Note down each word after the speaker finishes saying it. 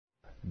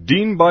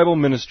Dean Bible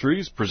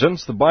Ministries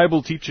presents the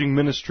Bible teaching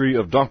ministry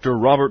of Dr.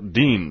 Robert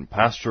Dean,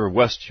 pastor of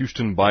West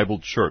Houston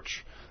Bible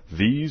Church.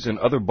 These and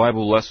other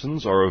Bible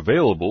lessons are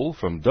available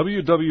from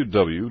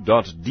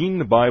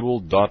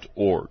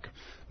www.deanbible.org.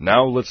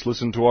 Now let's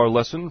listen to our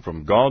lesson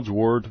from God's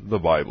Word, the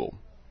Bible.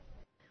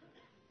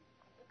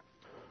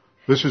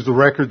 This is the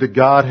record that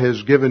God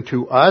has given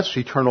to us,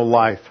 eternal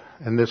life,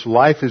 and this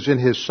life is in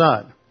His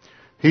Son.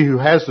 He who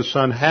has the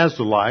Son has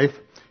the life.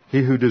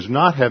 He who does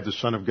not have the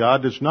Son of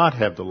God does not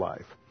have the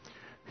life.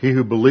 He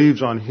who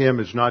believes on Him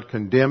is not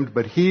condemned,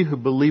 but he who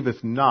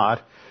believeth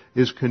not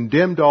is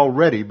condemned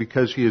already,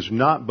 because he has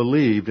not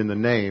believed in the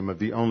name of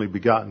the only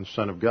begotten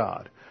Son of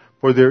God.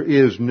 For there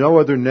is no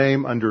other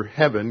name under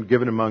heaven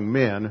given among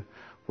men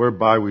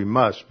whereby we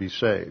must be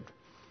saved.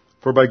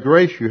 For by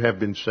grace you have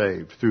been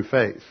saved through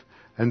faith,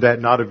 and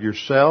that not of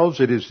yourselves,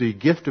 it is the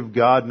gift of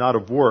God, not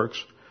of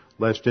works,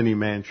 lest any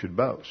man should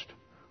boast.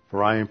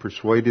 For I am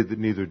persuaded that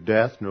neither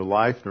death, nor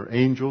life, nor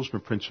angels, nor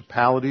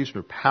principalities,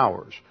 nor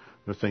powers,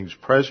 nor things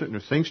present, nor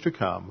things to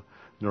come,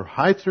 nor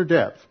height, nor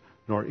depth,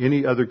 nor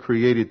any other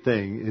created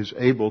thing is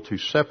able to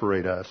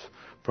separate us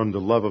from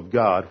the love of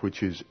God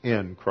which is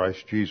in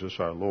Christ Jesus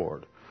our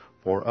Lord.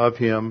 For of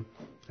Him,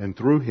 and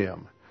through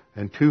Him,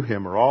 and to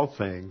Him are all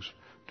things,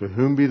 to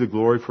whom be the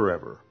glory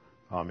forever.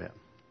 Amen.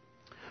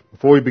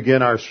 Before we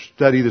begin our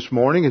study this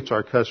morning, it's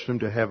our custom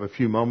to have a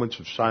few moments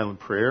of silent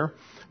prayer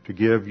to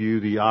give you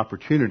the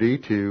opportunity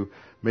to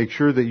make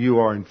sure that you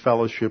are in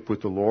fellowship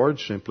with the Lord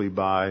simply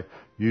by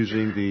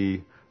using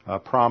the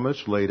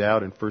promise laid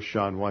out in 1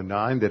 John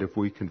 1:9 that if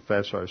we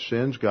confess our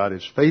sins, God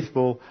is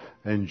faithful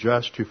and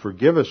just to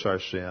forgive us our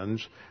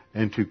sins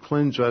and to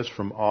cleanse us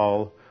from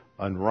all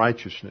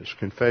unrighteousness.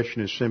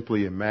 Confession is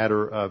simply a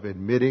matter of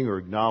admitting or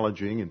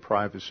acknowledging in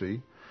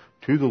privacy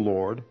to the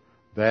Lord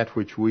that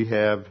which we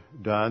have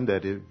done,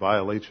 that it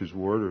violates His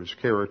word or His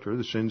character,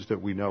 the sins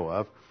that we know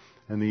of.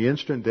 And the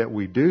instant that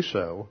we do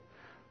so,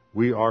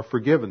 we are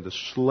forgiven. The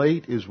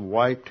slate is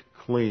wiped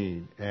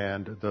clean,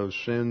 and those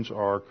sins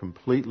are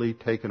completely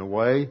taken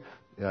away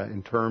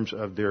in terms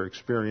of their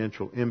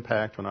experiential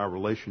impact on our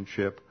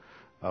relationship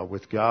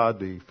with God.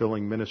 The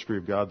filling ministry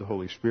of God, the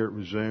Holy Spirit,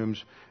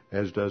 resumes,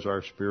 as does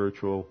our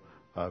spiritual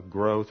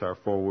growth, our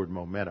forward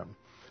momentum.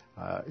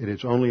 It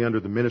is only under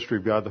the ministry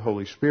of God, the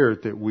Holy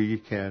Spirit, that we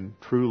can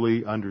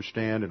truly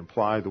understand and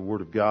apply the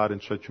Word of God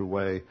in such a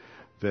way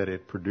that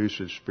it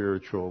produces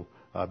spiritual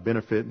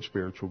benefit and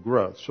spiritual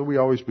growth. So we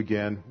always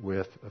begin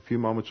with a few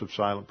moments of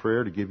silent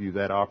prayer to give you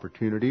that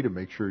opportunity to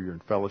make sure you're in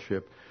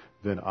fellowship.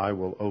 Then I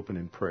will open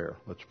in prayer.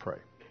 Let's pray.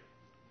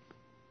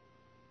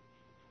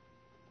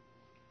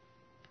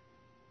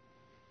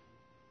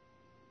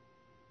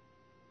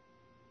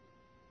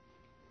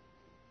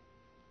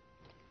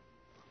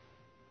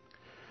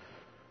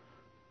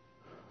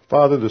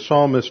 Father, the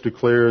psalmist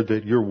declared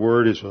that your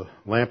word is a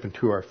lamp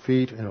unto our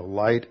feet and a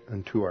light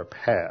unto our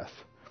path.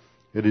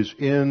 It is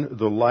in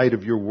the light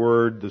of your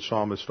word, the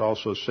psalmist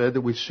also said,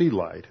 that we see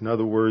light. In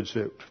other words,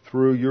 that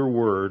through your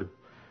word,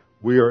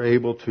 we are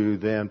able to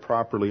then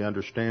properly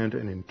understand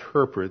and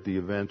interpret the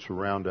events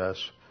around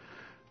us.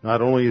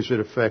 Not only as it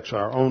affects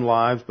our own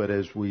lives, but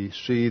as we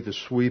see the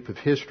sweep of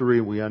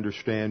history, we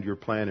understand your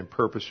plan and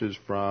purposes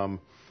from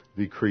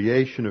the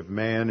creation of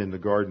man in the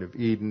Garden of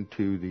Eden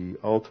to the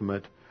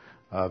ultimate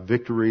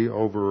victory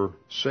over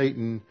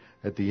Satan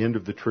at the end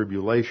of the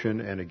tribulation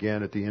and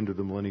again at the end of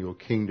the millennial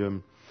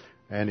kingdom.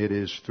 And it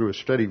is through a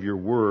study of your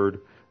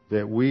word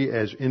that we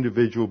as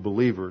individual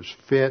believers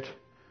fit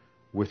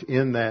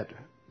within that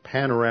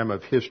panorama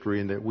of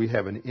history, and that we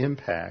have an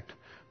impact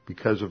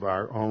because of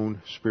our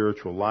own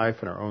spiritual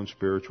life and our own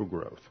spiritual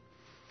growth.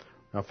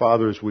 Now,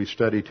 Father, as we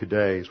study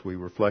today, as we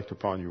reflect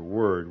upon your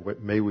word,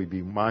 may we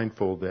be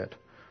mindful that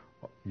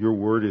your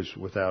word is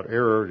without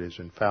error, it is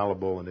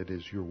infallible, and it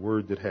is your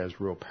word that has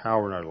real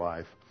power in our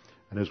life.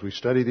 And as we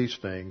study these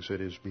things,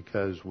 it is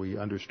because we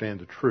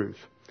understand the truth,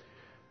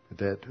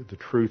 that the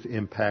truth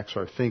impacts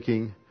our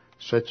thinking,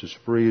 sets us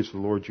free, as the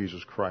Lord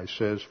Jesus Christ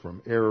says,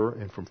 from error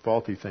and from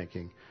faulty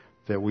thinking,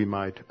 that we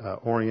might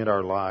orient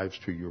our lives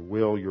to your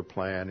will, your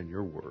plan, and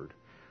your word.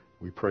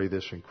 We pray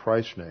this in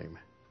Christ's name.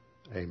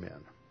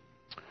 Amen.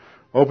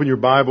 Open your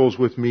Bibles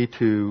with me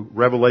to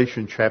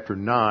Revelation chapter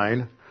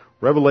 9.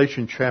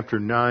 Revelation chapter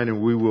 9,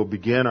 and we will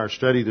begin our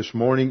study this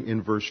morning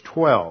in verse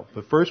 12.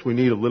 But first we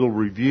need a little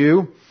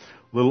review,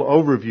 a little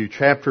overview.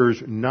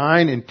 Chapters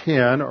 9 and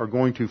 10 are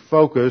going to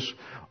focus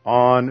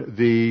on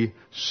the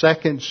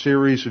second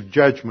series of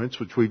judgments,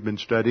 which we've been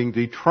studying,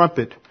 the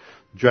trumpet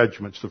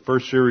judgments. The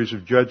first series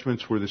of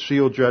judgments were the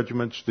seal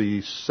judgments.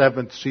 The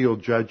seventh seal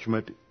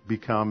judgment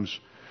becomes,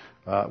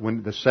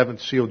 when the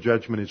seventh seal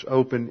judgment is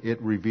open, it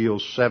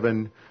reveals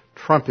seven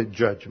trumpet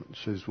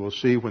judgments. As we'll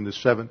see, when the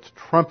seventh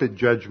trumpet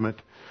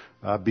judgment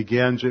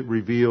begins, it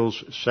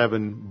reveals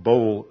seven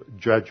bowl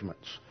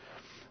judgments.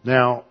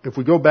 Now, if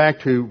we go back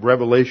to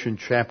Revelation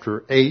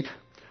chapter 8,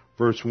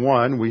 verse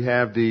 1, we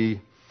have the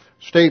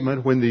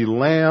statement, when the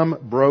Lamb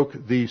broke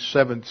the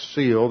seventh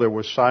seal, there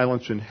was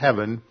silence in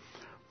heaven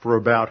for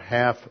about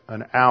half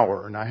an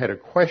hour. And I had a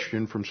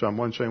question from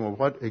someone saying, well,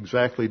 what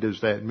exactly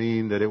does that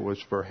mean that it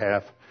was for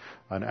half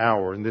an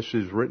hour? And this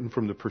is written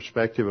from the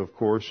perspective, of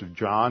course, of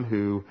John,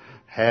 who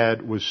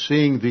was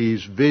seeing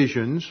these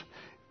visions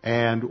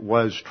and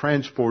was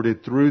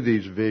transported through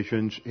these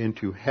visions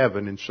into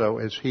heaven. And so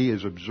as he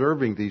is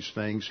observing these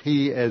things,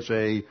 he as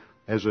a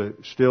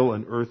still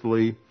an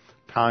earthly,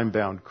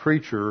 time-bound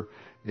creature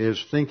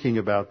is thinking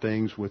about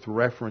things with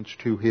reference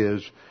to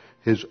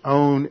his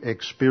own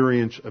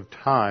experience of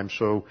time.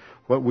 So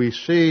what we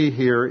see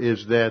here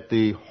is that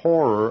the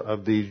horror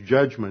of these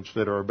judgments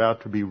that are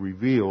about to be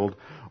revealed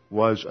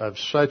was of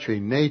such a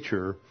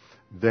nature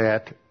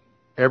that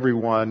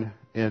everyone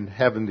in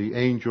heaven, the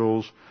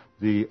angels,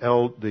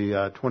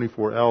 the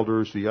 24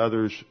 elders, the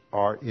others,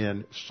 are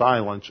in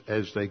silence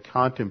as they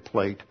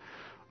contemplate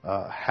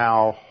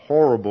how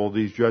horrible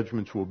these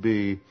judgments will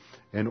be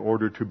in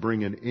order to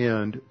bring an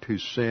end to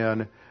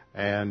sin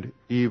and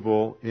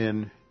evil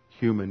in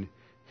human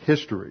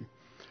history.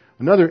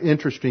 Another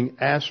interesting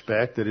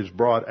aspect that is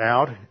brought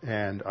out,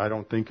 and I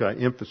don't think I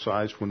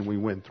emphasized when we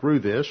went through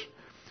this,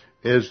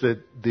 is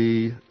that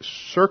the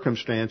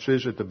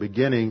circumstances at the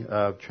beginning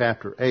of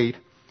chapter 8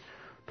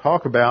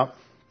 talk about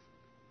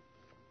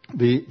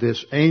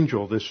this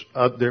angel.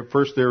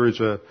 First there is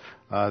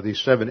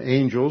these 7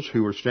 angels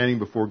who are standing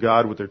before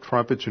God with their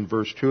trumpets in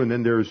verse 2, and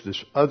then there is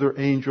this other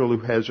angel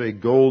who has a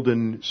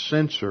golden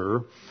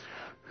censer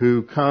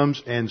who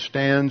comes and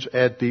stands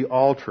at the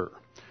altar.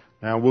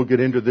 Now we'll get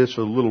into this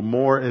a little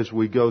more as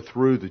we go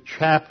through the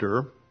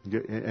chapter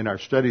in our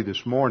study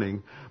this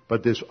morning,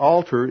 but this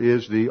altar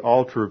is the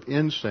altar of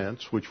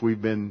incense, which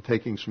we've been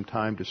taking some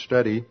time to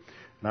study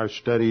in our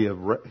study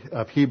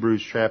of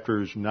Hebrews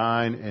chapters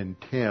 9 and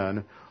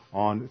 10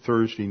 on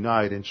Thursday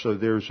night. And so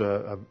there's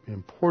an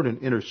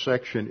important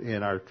intersection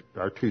in our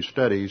two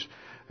studies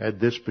at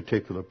this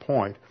particular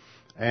point.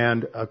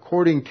 And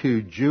according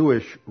to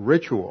Jewish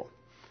ritual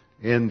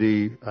in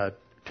the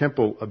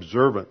temple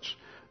observance,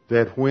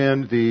 that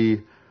when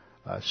the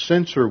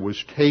censer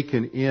was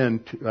taken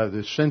in,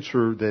 the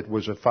censer that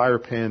was a fire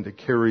pan that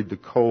carried the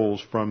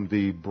coals from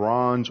the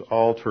bronze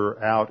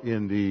altar out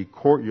in the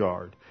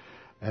courtyard,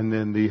 and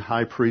then the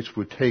high priest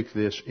would take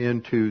this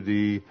into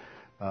the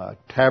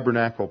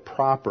tabernacle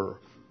proper,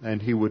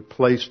 and he would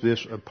place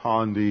this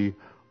upon the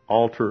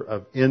altar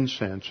of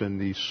incense,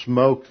 and the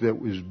smoke that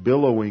was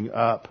billowing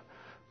up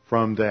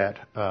from that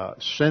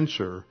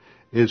censer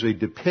is a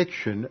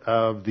depiction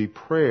of the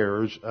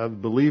prayers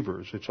of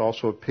believers. It's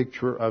also a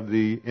picture of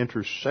the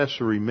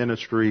intercessory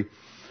ministry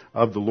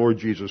of the Lord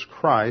Jesus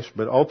Christ,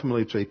 but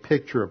ultimately it's a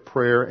picture of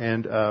prayer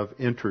and of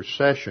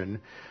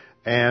intercession.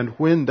 And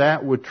when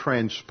that would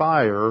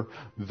transpire,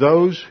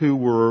 those who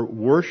were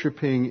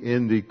worshiping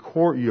in the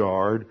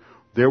courtyard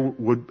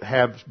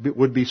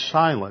would be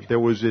silent. There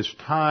was this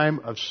time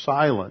of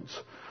silence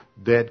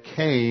that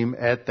came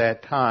at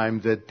that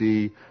time that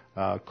the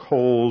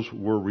coals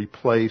were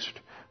replaced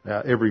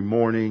every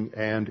morning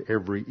and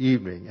every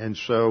evening. And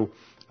so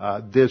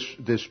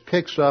this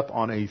picks up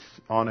on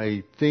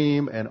a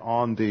theme and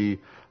on the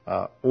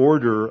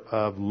order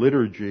of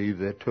liturgy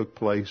that took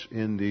place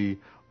in the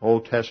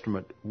Old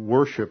Testament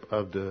worship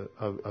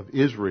of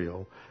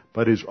Israel,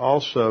 but is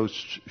also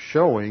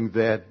showing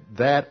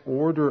that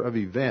order of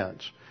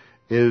events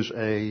is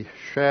a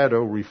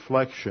shadow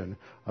reflection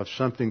of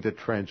something that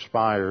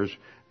transpires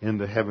in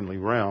the heavenly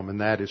realm,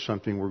 and that is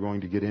something we're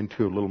going to get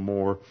into a little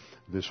more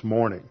this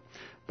morning.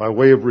 By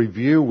way of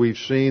review, we've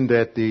seen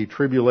that the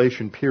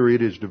tribulation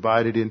period is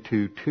divided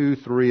into 2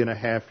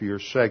 3.5-year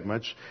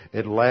segments.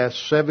 It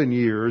lasts 7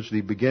 years.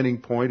 The beginning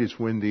point is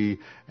when the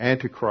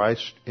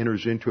Antichrist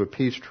enters into a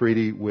peace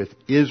treaty with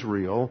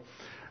Israel,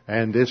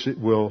 and this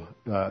will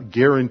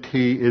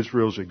guarantee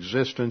Israel's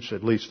existence.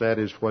 At least that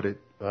is what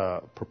it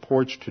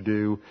purports to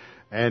do,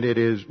 and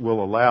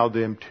will allow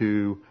them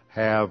to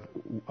have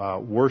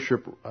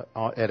worship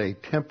at a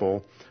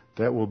temple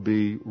that will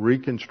be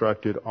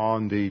reconstructed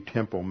on the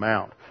Temple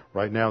Mount.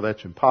 Right now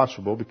that's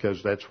impossible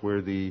because that's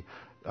where the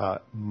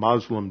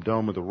Muslim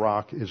Dome of the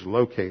Rock is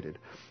located.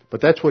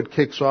 But that's what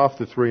kicks off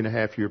the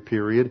 3.5-year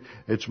period.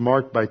 It's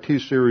marked by 2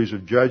 series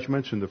of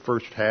judgments in the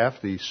first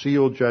half, the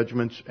seal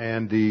judgments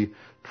and the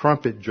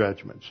trumpet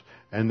judgments.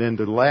 And then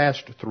the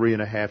last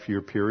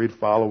 3.5-year period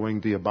following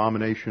the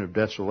abomination of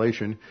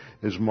desolation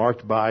is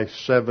marked by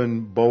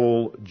 7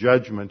 bowl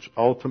judgments,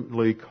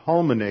 ultimately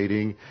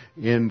culminating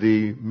in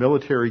the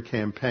military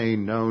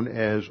campaign known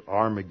as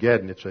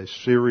Armageddon. It's a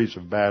series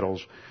of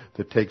battles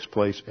that takes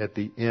place at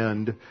the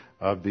end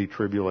of the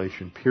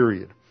tribulation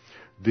period.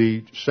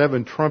 The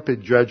 7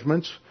 trumpet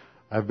judgments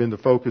have been the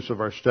focus of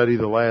our study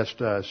the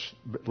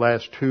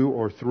last 2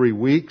 or 3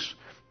 weeks.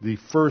 The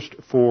first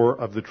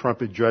 4 of the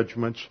trumpet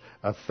judgments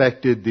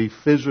affected the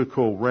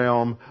physical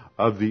realm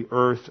of the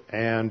earth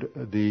and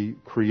the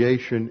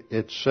creation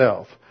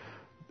itself.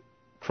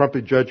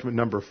 Trumpet judgment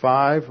number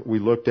 5, we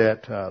looked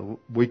at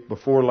week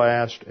before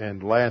last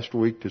and last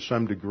week to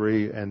some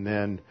degree, and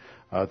then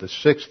the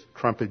 6th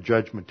trumpet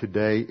judgment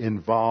today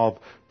involve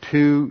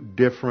 2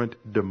 different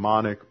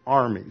demonic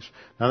armies.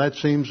 Now that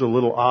seems a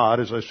little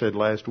odd, as I said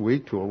last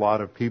week, to a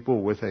lot of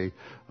people with a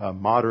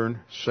modern,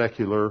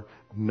 secular,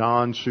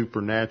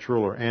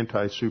 non-supernatural or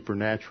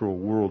anti-supernatural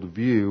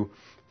worldview,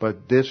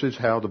 but this is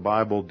how the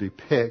Bible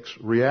depicts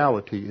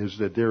reality, is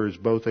that there is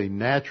both a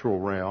natural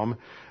realm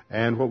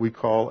and what we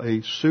call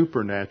a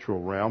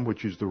supernatural realm,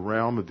 which is the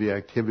realm of the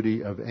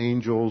activity of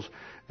angels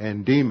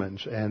and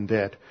demons, and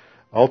that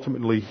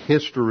ultimately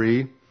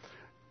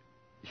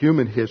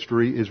human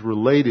history is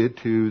related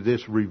to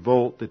this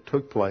revolt that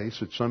took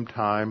place at some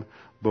time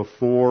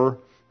before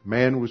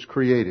man was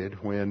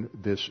created, when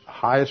this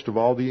highest of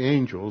all the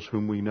angels,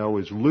 whom we know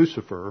as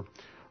Lucifer,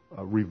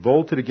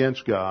 revolted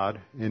against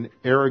God in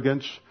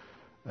arrogance.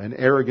 In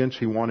arrogance,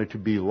 he wanted to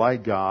be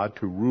like God,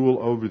 to rule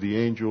over the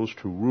angels,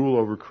 to rule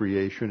over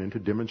creation, and to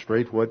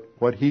demonstrate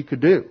what he could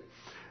do.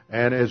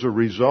 And as a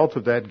result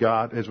of that,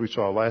 God, as we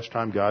saw last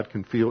time, God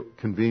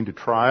convened a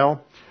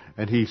trial,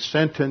 and he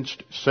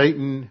sentenced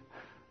Satan,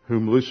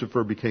 whom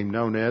Lucifer became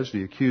known as,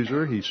 the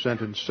accuser. He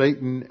sentenced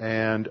Satan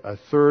and a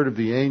third of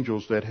the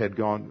angels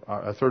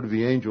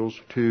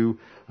to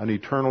an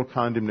eternal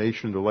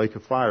condemnation in the lake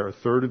of fire. A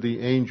third of the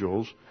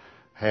angels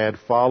had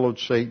followed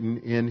Satan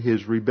in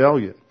his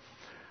rebellion.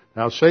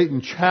 Now,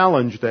 Satan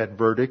challenged that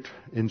verdict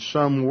in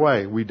some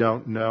way. We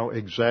don't know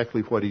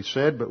exactly what he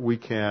said, but we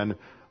can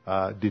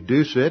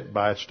deduce it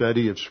by a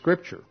study of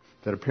Scripture,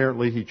 that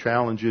apparently he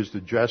challenges the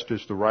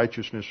justice, the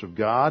righteousness of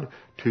God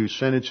to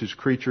sentence his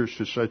creatures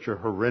to such a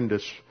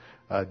horrendous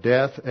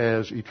death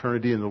as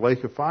eternity in the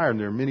lake of fire. And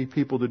there are many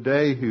people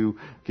today who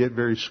get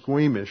very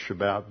squeamish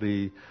about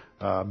the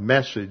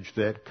message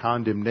that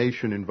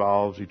condemnation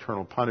involves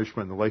eternal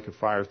punishment in the lake of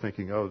fire,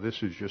 thinking, oh,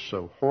 this is just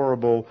so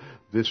horrible,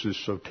 this is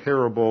so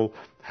terrible.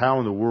 How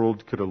in the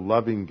world could a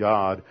loving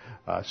God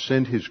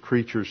send his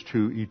creatures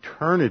to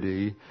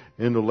eternity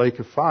in the lake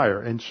of fire?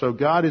 And so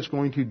God is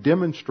going to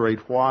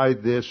demonstrate why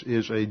this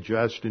is a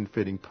just and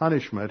fitting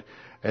punishment,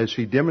 as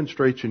he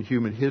demonstrates in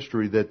human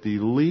history that the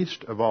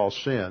least of all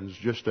sins,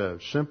 just a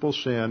simple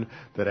sin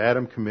that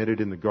Adam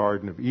committed in the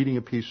garden of eating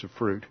a piece of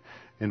fruit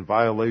in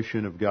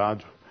violation of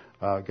God's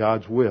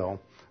will,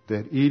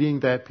 that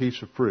eating that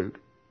piece of fruit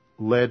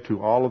led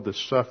to all of the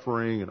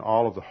suffering and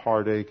all of the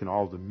heartache and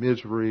all of the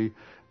misery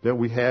that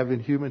we have in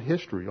human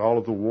history, all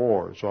of the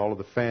wars, all of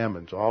the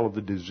famines, all of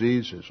the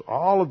diseases.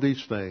 All of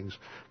these things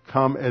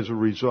come as a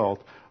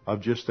result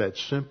of just that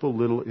simple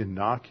little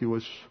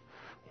innocuous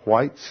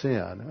white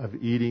sin of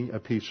eating a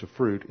piece of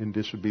fruit in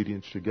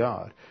disobedience to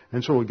God.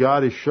 And so what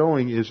God is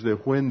showing is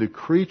that when the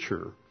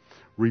creature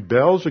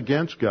rebels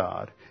against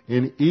God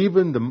in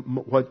even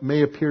what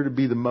may appear to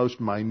be the most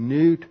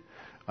minute,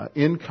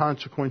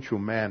 inconsequential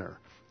manner,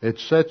 it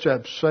sets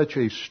up such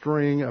a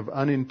string of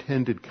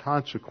unintended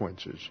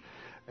consequences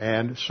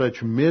and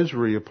such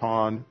misery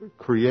upon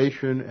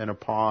creation and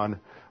upon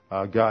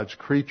God's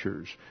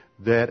creatures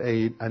that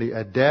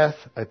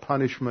a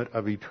punishment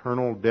of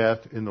eternal death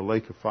in the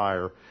lake of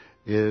fire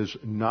is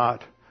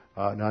not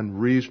an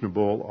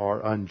unreasonable or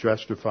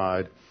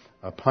unjustified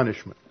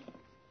punishment.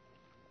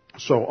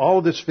 So all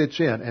of this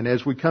fits in, and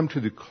as we come to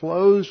the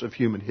close of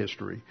human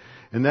history,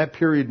 in that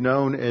period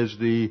known as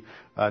the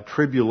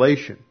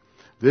tribulation,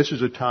 this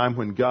is a time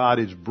when God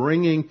is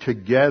bringing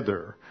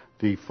together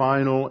the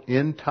final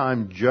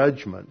end-time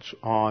judgments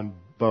on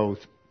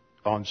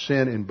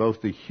sin in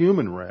both the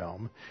human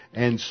realm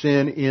and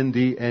sin in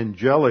the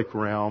angelic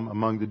realm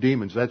among the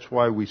demons. That's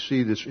why we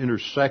see this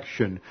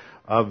intersection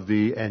of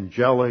the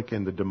angelic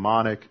and the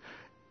demonic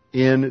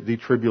in the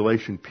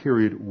tribulation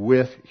period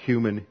with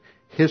human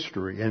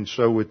history. And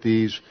so with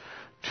these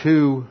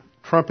 2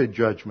 trumpet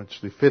judgments,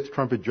 the 5th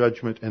trumpet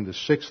judgment and the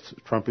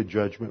 6th trumpet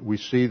judgment, we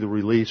see the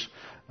release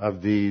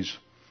of these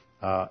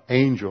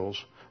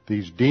angels,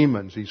 these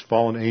demons, these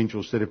fallen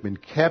angels that have been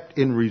kept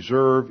in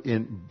reserve,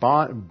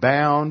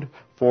 bound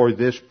for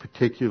this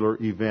particular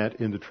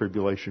event in the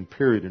tribulation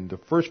period. And the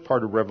first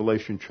part of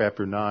Revelation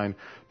chapter 9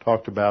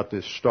 talked about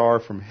this star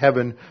from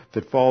heaven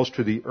that falls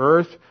to the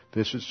earth.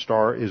 This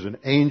star is an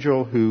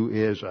angel who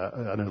is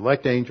an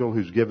elect angel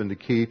who's given the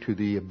key to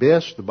the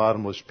abyss, the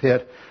bottomless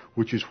pit,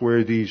 which is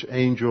where these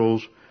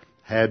angels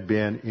had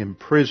been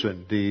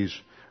imprisoned, these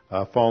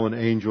fallen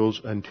angels,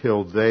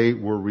 until they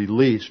were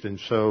released. And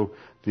so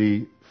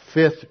the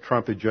 5th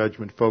trumpet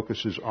judgment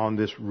focuses on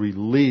this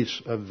release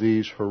of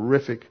these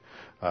horrific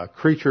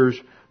creatures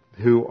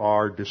who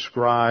are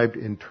described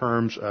in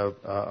terms of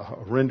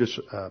horrendous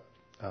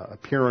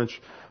appearance,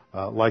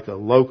 like a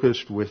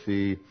locust with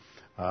the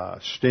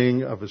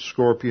sting of a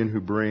scorpion, who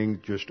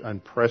bring just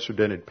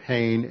unprecedented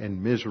pain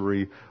and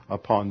misery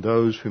upon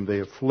those whom they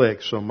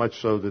afflict, so much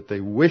so that they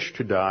wish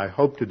to die,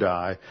 hope to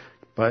die,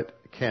 but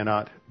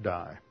cannot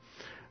die.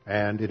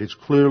 And it is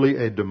clearly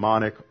a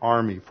demonic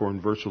army, for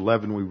in verse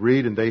 11 we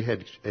read, "And they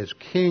had as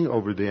king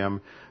over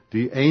them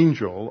the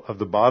angel of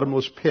the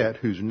bottomless pit,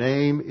 whose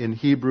name in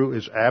Hebrew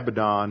is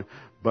Abaddon,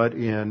 but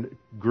in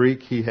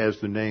Greek he has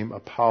the name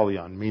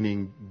Apollyon,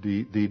 meaning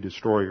the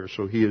destroyer.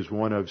 So he is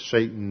one of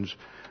Satan's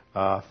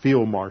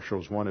field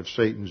marshals, one of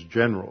Satan's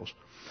generals.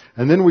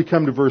 And then we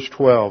come to verse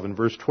 12, and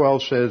verse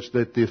 12 says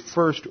that the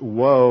first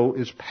woe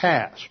is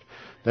past.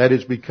 That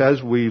is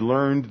because we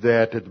learned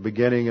that at the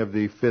beginning of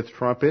the fifth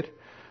trumpet,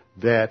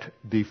 that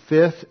the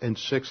fifth and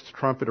sixth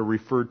trumpet are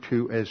referred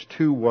to as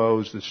two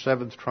woes. The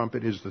seventh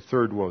trumpet is the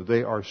third woe.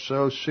 They are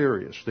so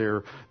serious.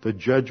 The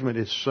judgment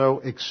is so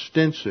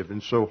extensive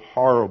and so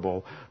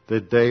horrible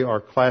that they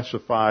are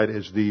classified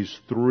as these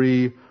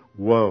three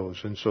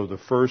woes. And so the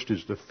first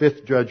is the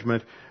fifth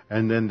judgment,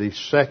 and then the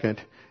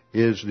second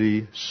is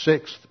the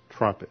sixth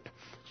trumpet.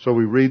 So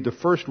we read, the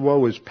first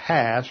woe is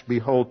past.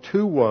 Behold,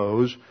 two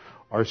woes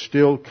are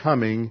still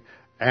coming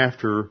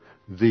after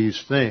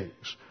these things.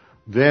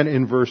 Then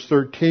in verse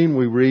 13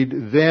 we read,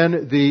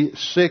 then the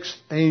sixth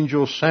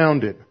angel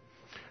sounded,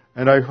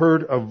 and I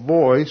heard a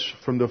voice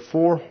from the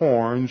four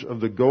horns of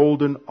the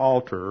golden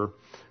altar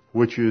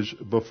which is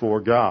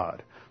before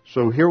God.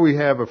 So here we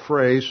have a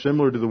phrase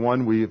similar to the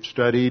one we have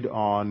studied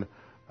on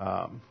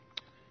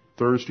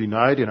Thursday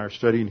night in our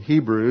study in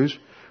Hebrews,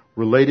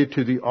 related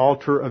to the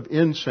altar of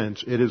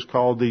incense. It is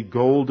called the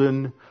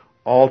golden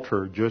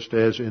altar, just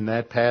as in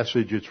that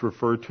passage it's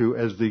referred to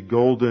as the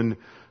golden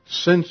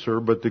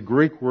censer, but the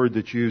Greek word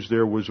that's used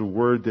there was a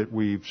word that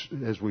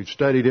as we've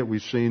studied it,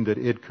 we've seen that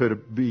it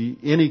could be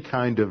any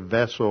kind of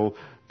vessel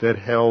that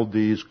held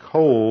these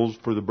coals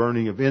for the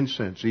burning of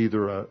incense,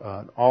 either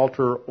an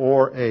altar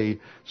or a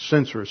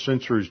censer. A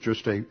censer is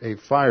just a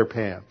fire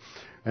pan.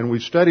 And we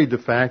studied the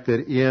fact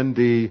that in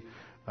the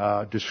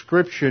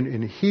description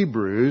in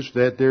Hebrews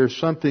that there's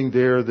something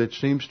there that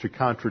seems to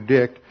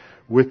contradict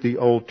with the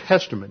Old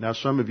Testament. Now,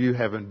 some of you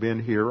haven't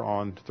been here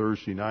on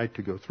Thursday night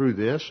to go through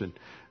this,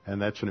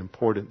 and that's an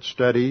important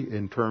study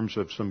in terms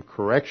of some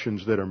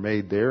corrections that are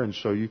made there, and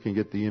so you can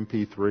get the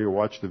MP3 or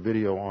watch the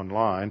video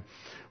online.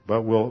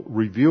 But we'll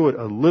review it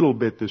a little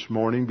bit this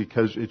morning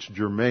because it's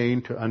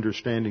germane to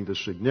understanding the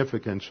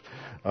significance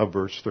of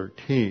verse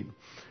 13.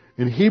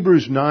 In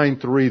Hebrews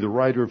 9:3, the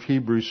writer of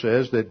Hebrews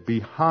says that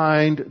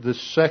behind the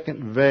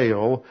second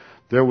veil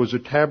there was a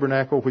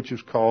tabernacle which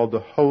is called the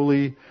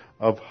Holy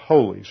of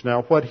Holies.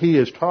 Now, what he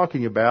is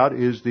talking about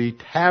is the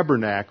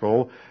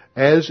tabernacle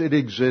as it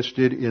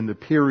existed in the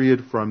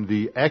period from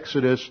the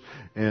Exodus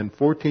in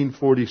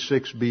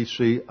 1446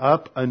 BC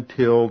up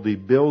until the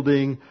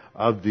building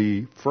of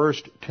the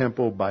first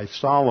temple by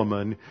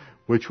Solomon,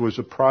 which was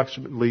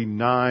approximately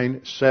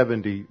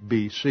 970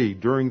 BC.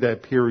 During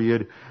that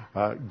period,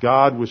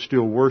 God was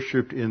still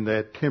worshipped in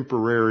that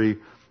temporary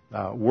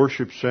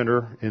worship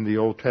center in the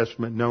Old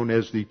Testament known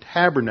as the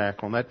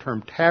tabernacle. And that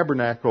term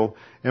tabernacle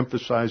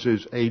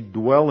emphasizes a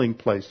dwelling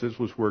place. This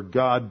was where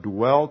God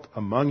dwelt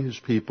among His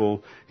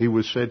people. He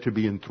was said to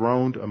be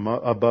enthroned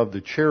above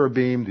the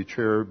cherubim. The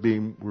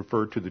cherubim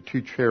referred to the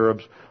two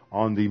cherubs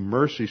on the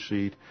mercy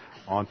seat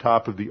on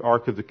top of the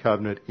Ark of the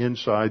Covenant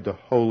inside the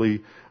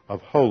Holy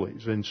of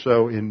Holies. And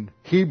so in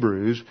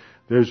Hebrews,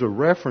 there's a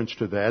reference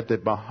to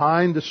that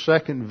behind the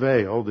second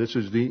veil, this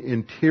is the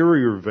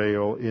interior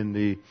veil in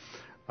the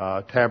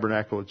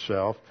tabernacle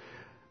itself,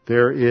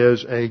 there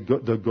is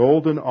the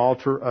golden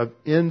altar of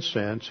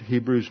incense,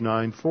 Hebrews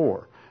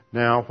 9:4.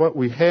 Now, what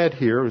we had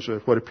here is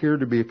what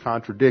appeared to be a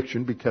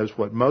contradiction, because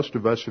what most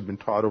of us have been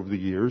taught over the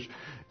years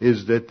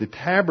is that the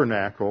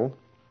tabernacle,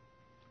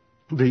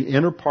 the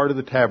inner part of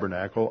the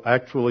tabernacle,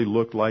 actually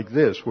looked like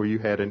this, where you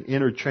had an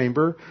inner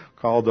chamber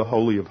called the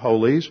Holy of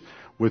Holies,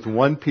 with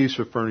one piece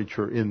of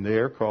furniture in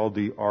there called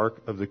the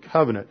Ark of the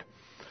Covenant.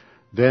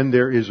 Then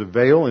there is a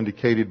veil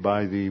indicated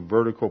by the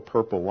vertical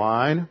purple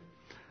line.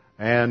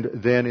 And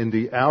then in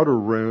the outer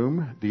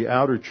room, the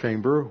outer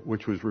chamber,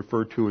 which was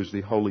referred to as the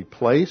holy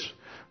place,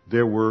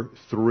 there were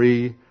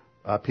three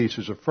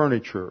pieces of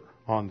furniture.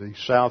 On the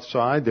south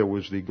side, there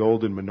was the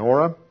golden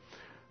menorah.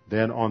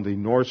 Then on the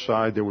north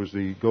side, there was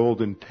the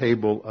golden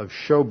table of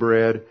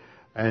showbread.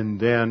 And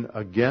then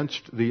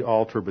against the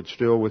altar, but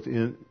still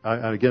within,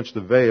 against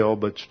the veil,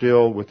 but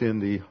still within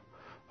the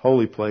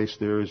holy place,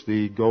 there is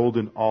the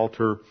golden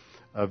altar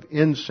of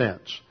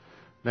incense.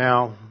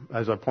 Now,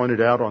 as I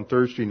pointed out on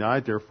Thursday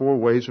night, there are four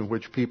ways in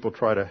which people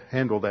try to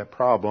handle that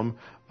problem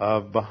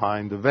of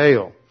behind the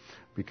veil.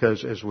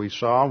 Because as we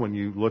saw, when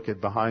you look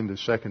at behind the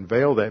second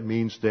veil, that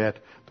means that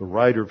the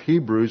writer of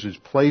Hebrews is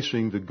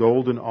placing the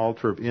golden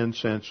altar of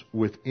incense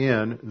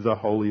within the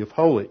Holy of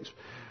Holies.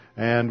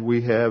 And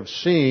we have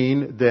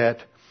seen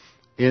that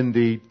in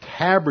the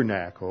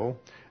tabernacle,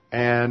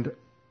 and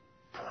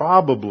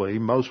probably,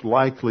 most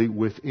likely,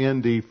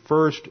 within the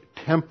first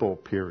temple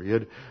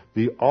period,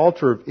 the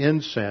altar of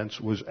incense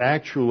was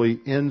actually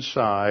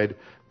inside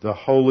the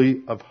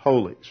Holy of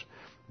Holies.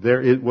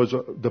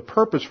 The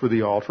purpose for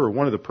the altar, or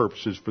one of the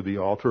purposes for the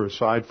altar,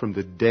 aside from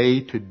the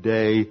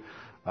day-to-day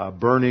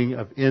burning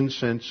of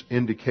incense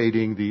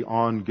indicating the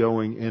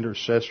ongoing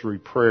intercessory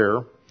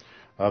prayer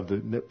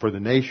for the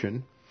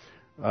nation,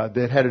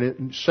 that had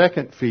a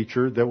second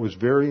feature that was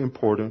very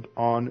important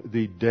on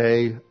the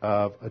Day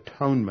of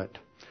Atonement.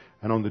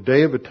 And on the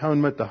Day of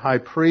Atonement, the high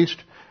priest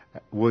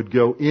would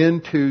go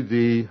into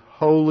the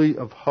Holy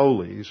of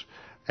Holies,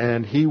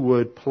 and he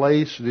would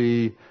place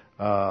the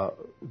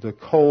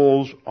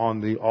coals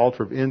on the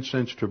altar of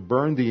incense to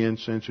burn the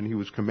incense, and he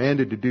was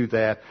commanded to do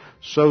that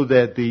so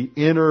that the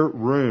inner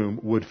room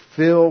would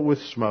fill with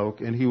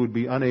smoke, and he would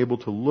be unable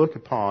to look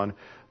upon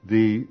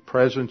the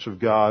presence of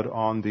God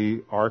on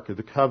the Ark of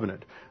the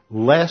Covenant,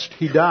 lest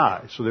he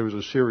die. So there was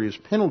a serious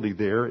penalty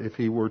there if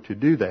he were to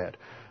do that.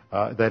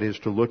 That is,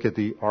 to look at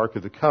the Ark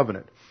of the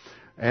Covenant.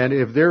 And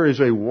if there is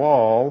a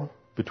wall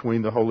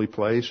between the holy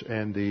place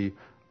and the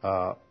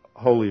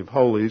Holy of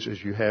Holies,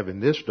 as you have in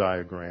this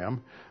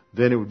diagram,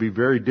 then it would be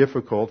very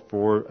difficult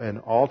for an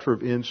altar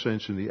of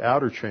incense in the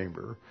outer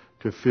chamber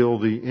to fill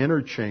the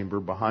inner chamber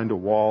behind a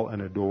wall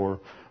and a door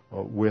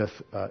with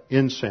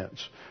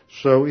incense.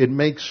 So it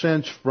makes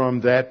sense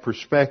from that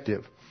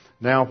perspective.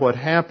 Now, what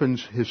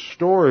happens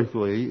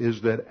historically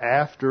is that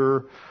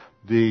after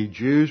the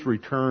Jews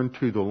returned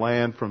to the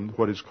land from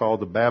what is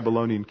called the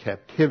Babylonian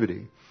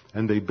captivity,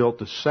 and they built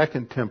the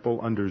second temple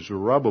under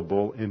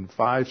Zerubbabel in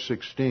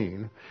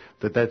 516,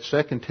 that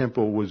second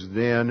temple was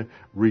then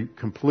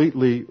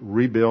completely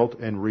rebuilt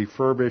and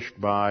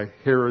refurbished by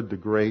Herod the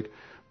Great,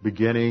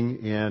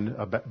 beginning in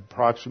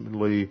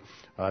approximately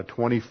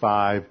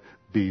 25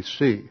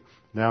 BC.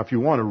 Now, if you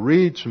want to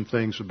read some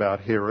things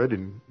about Herod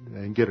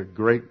and get a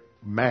great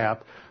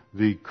map,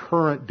 the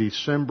current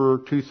December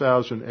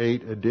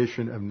 2008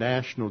 edition of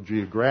National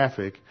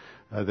Geographic,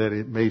 that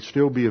it may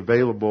still be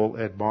available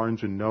at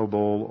Barnes &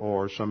 Noble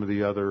or some of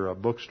the other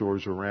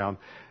bookstores around,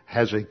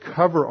 has a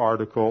cover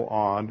article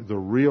on the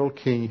real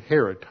King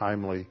Herod,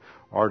 timely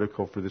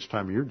article for this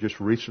time of year. Just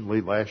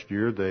recently, last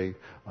year, they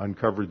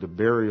uncovered the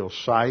burial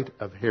site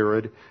of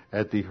Herod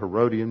at the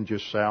Herodium,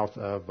 just south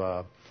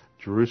of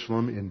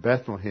Jerusalem in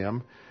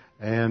Bethlehem.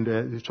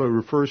 And so it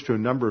refers to a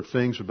number of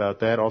things about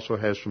that. Also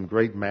has some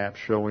great maps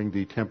showing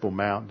the Temple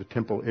Mount, the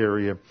temple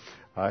area,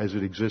 as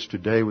it exists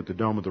today with the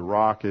Dome of the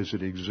Rock, as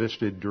it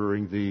existed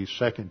during the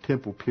Second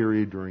Temple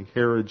period, during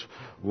Herod's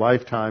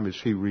lifetime as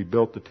he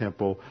rebuilt the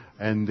temple,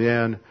 and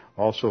then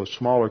also a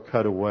smaller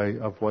cutaway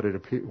of what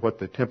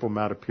the Temple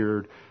Mount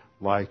appeared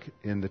like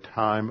in the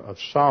time of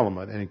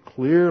Solomon. And it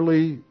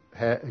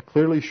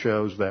clearly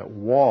shows that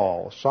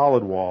wall,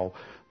 solid wall,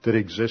 that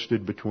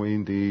existed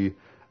between the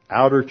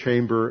outer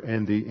chamber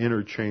and the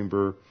inner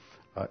chamber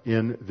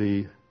in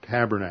the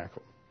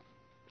tabernacle.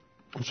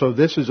 So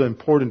this is an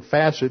important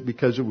facet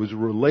because it was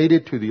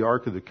related to the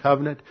Ark of the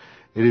Covenant.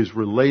 It is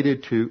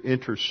related to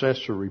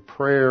intercessory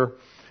prayer,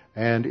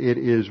 and it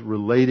is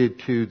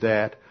related to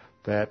that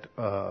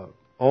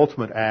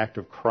ultimate act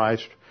of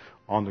Christ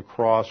on the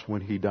cross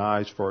when he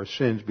dies for our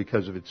sins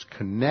because of its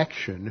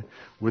connection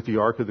with the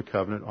Ark of the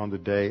Covenant on the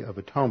Day of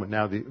Atonement.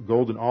 Now, the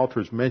golden altar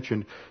is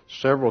mentioned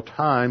several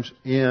times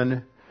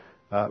in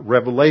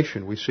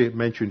Revelation. We see it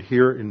mentioned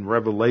here in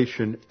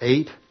Revelation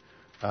 8,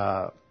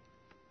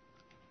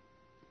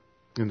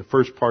 in the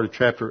first part of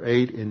chapter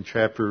 8, in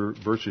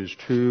verses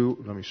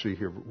 2, let me see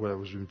here, what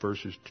was in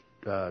verses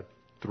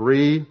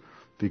 3,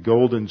 the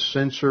golden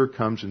censer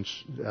comes and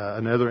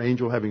another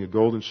angel having a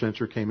golden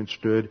censer came and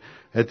stood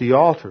at the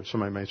altar.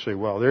 Somebody may say,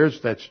 well,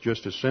 that's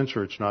just a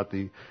censer,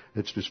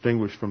 it's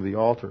distinguished from the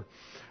altar.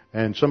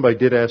 And somebody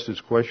did ask this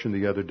question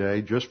the other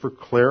day, just for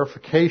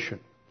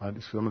clarification.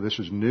 Some of this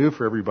is new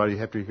for everybody. You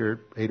have to hear it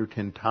 8 or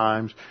 10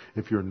 times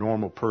if you're a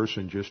normal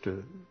person just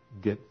to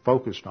get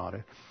focused on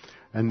it.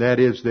 And that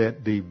is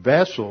that the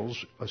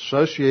vessels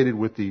associated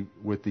with the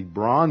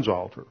bronze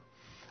altar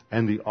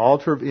and the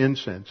altar of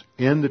incense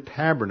in the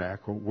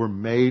tabernacle were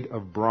made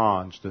of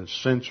bronze. The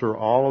censer,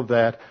 all of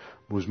that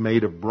was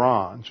made of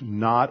bronze,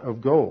 not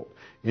of gold.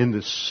 In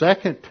the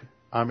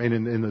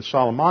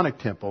Solomonic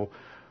temple,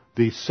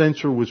 the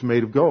censer was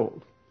made of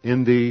gold.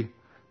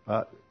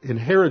 In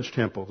Herod's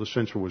temple, the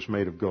censer was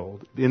made of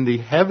gold. In the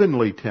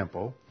heavenly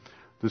temple,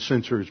 the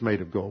censer is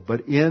made of gold.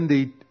 But in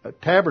the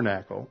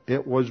tabernacle,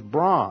 it was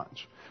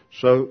bronze.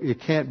 So it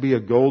can't be a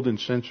golden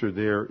censer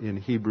there in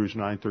Hebrews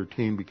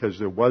 9:13 because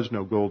there was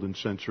no golden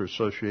censer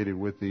associated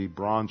with the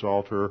bronze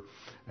altar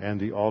and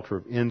the altar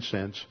of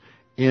incense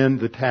in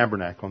the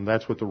tabernacle. And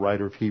that's what the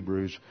writer of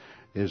Hebrews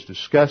is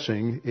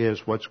discussing,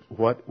 is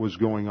what was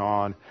going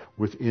on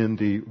within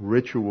the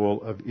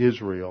ritual of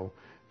Israel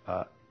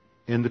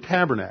in the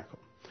tabernacle.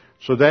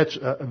 So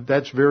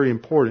that's very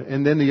important.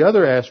 And then the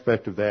other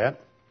aspect of that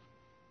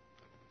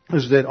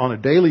is that on a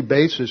daily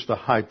basis, the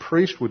high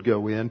priest would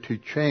go in to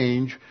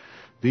change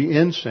the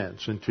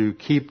incense and to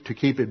keep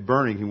it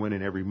burning. He went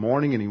in every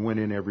morning and he went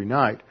in every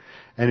night.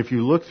 And if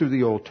you look through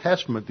the Old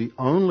Testament, the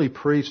only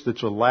priest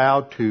that's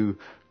allowed to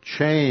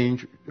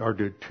change or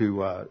to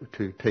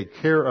take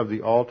care of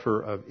the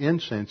altar of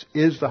incense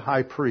is the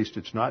high priest.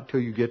 It's not till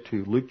you get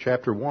to Luke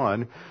chapter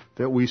 1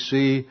 that we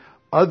see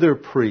other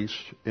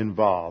priests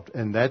involved.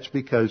 And that's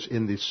because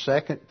in the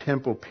Second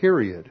Temple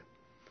period,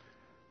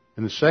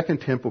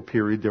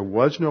 there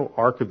was no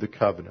Ark of the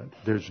Covenant.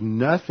 There's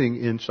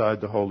nothing inside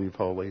the Holy of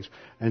Holies.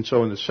 And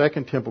so in the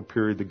Second Temple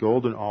period, the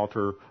golden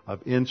altar of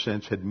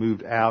incense had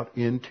moved out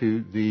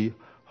into the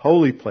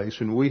holy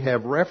place, and we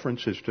have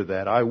references to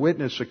that,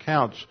 eyewitness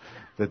accounts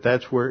that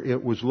that's where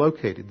it was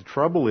located. The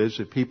trouble is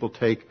that people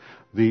take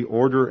the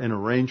order and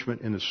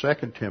arrangement in the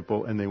Second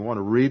Temple and they want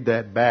to read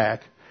that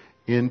back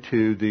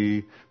into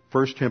the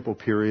First Temple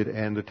period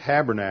and the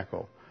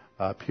Tabernacle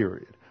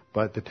period.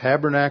 But the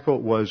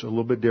Tabernacle was a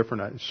little bit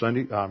different.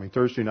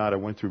 Thursday night I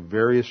went through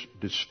various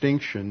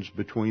distinctions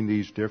between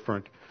these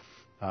different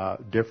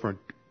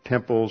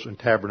temples and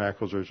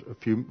tabernacles. There's a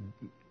few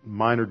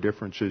minor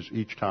differences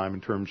each time in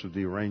terms of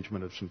the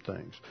arrangement of some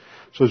things.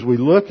 So as we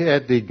look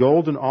at the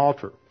golden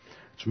altar,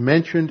 it's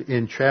mentioned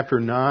in chapter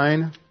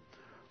 9,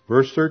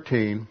 verse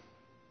 13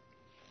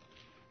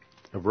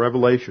 of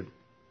Revelation.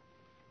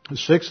 The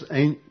sixth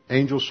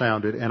angel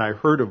sounded, and I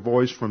heard a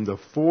voice from the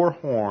four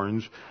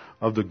horns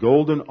of the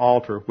golden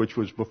altar which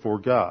was before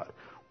God.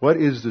 What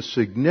is the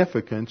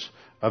significance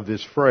of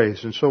this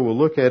phrase? And so we'll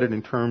look at it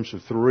in terms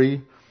of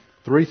three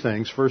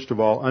things. First of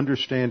all,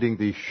 understanding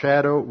the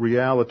shadow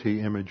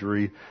reality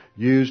imagery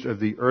used of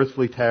the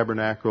earthly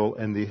tabernacle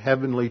and the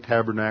heavenly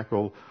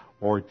tabernacle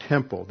or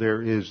temple.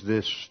 There is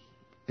this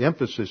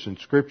emphasis in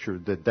Scripture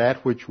that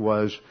which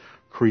was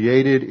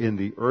created in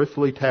the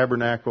earthly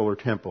tabernacle or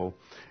temple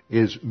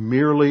is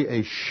merely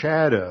a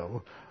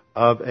shadow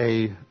of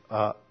a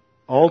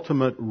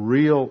ultimate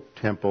real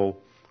temple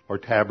or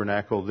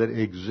tabernacle that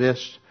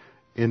exists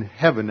in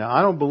heaven. Now,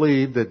 I don't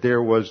believe that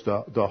there was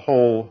the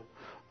whole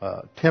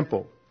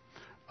temple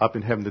up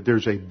in heaven, that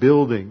there's a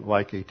building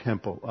like a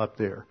temple up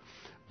there,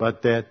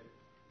 but that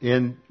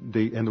and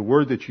the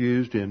word that's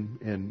used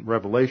in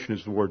Revelation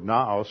is the word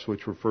naos,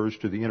 which refers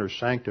to the inner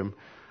sanctum.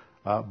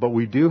 But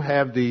we do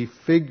have the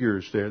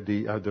figures there,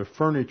 the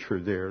furniture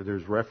there.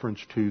 There's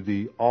reference to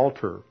the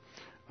altar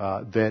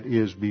that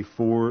is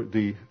before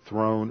the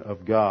throne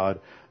of God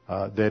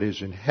that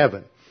is in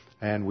heaven.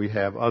 And we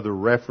have other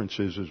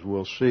references, as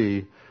we'll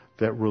see,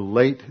 that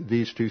relate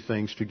these two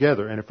things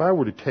together. And if I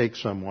were to take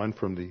someone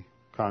from the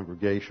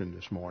congregation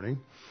this morning,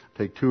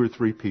 take 2 or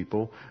 3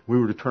 people, we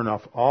were to turn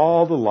off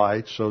all the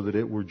lights so that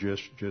it were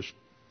just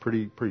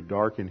pretty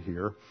dark in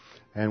here,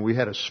 and we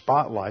had a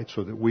spotlight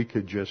so that we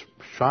could just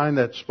shine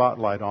that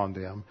spotlight on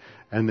them,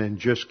 and then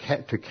just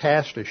to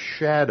cast a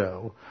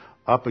shadow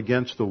up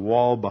against the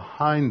wall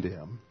behind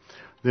them,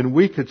 then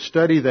we could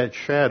study that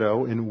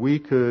shadow and we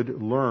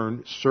could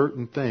learn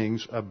certain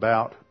things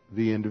about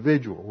the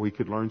individual. We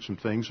could learn some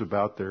things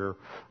about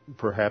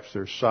perhaps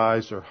their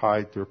size, their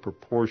height, their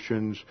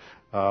proportions,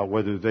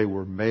 whether they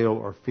were male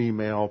or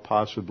female,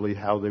 possibly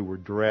how they were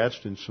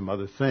dressed, and some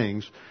other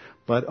things.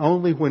 But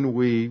only when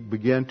we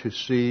begin to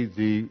see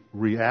the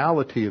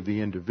reality of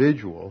the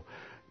individual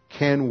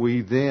can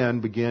we then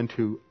begin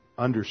to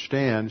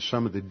understand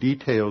some of the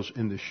details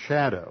in the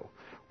shadow.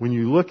 When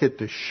you look at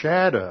the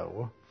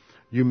shadow,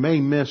 you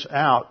may miss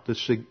out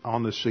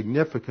on the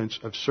significance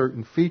of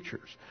certain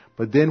features.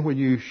 But then when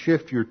you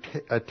shift your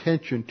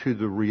attention to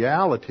the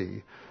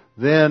reality,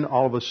 then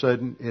all of a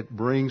sudden it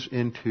brings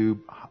into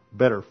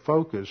better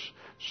focus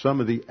some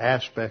of the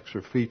aspects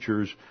or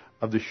features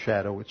of the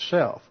shadow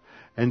itself.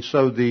 And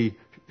so the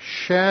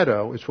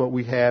shadow is what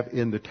we have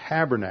in the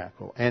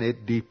tabernacle, and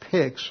it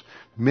depicts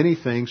many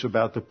things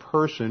about the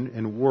person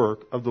and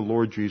work of the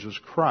Lord Jesus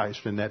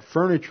Christ. And that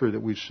furniture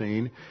that we've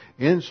seen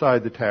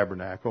inside the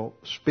tabernacle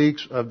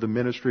speaks of the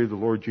ministry of the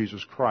Lord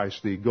Jesus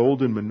Christ. The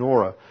golden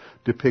menorah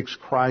depicts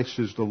Christ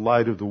as the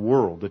light of the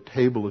world. The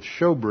table of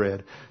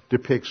showbread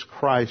depicts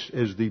Christ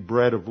as the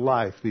bread of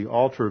life. The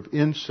altar of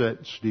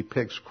incense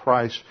depicts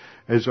Christ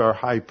as our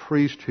high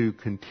priest who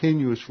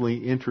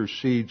continuously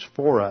intercedes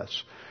for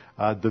us.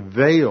 The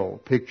veil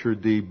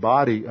pictured the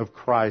body of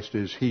Christ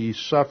as He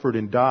suffered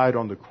and died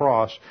on the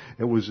cross.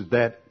 It was at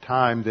that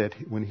time that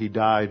when He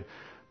died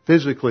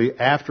physically,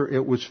 after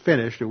it was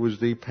finished, it was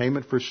the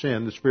payment for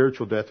sin. The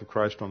spiritual death of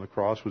Christ on the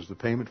cross was the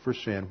payment for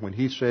sin. When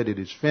He said it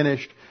is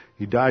finished,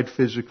 He died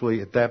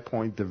physically. At that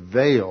point, the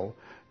veil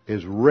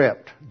is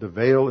ripped. The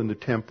veil in the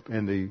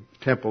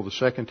temple, the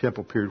Second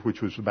Temple period,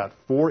 which was about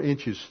 4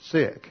 inches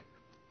thick,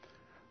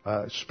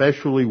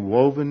 specially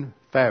woven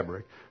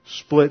fabric,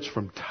 splits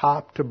from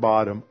top to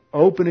bottom,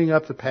 opening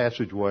up the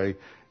passageway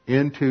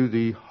into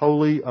the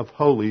Holy of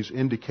Holies,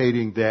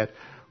 indicating that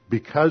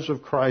because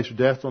of Christ's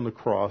death on the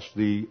cross,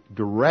 the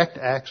direct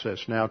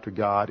access now to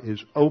God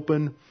is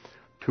open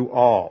to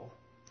all.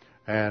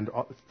 And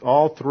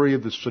all 3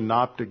 of the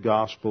synoptic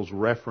Gospels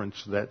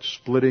reference that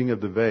splitting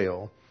of the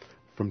veil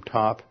from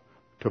top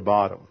to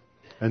bottom.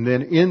 And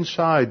then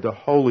inside the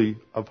Holy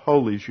of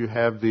Holies, you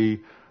have the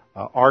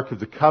Ark of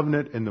the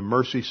Covenant and the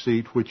mercy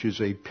seat, which is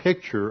a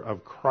picture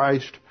of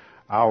Christ,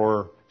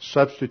 our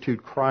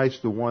substitute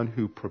Christ, the one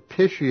who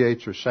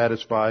propitiates or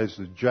satisfies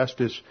the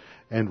justice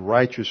and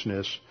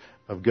righteousness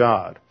of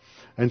God.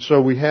 And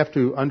so we have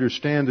to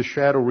understand the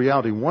shadow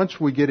reality. Once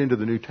we get into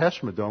the New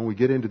Testament, though, and we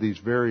get into these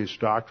various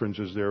doctrines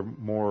as they're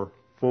more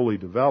fully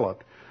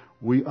developed,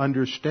 we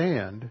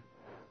understand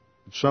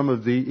some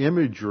of the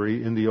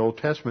imagery in the Old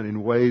Testament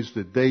in ways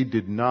that they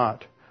did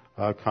not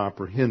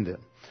comprehend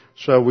them.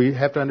 So we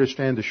have to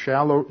understand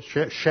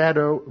the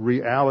shadow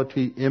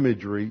reality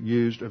imagery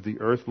used of the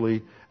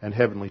earthly and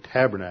heavenly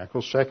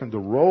tabernacle. Second, the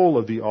role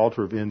of the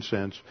altar of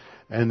incense.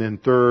 And then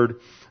third,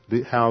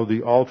 how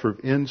the altar of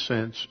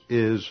incense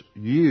is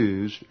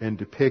used and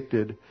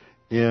depicted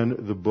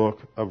in the book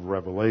of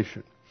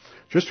Revelation.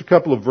 Just a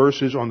couple of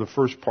verses on the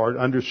first part,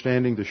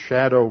 understanding the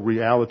shadow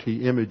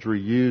reality imagery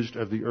used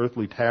of the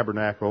earthly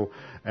tabernacle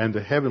and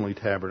the heavenly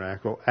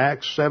tabernacle.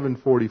 Acts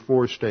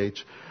 7:44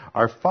 states,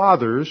 "Our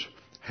fathers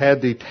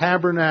had the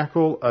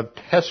tabernacle of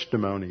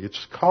testimony."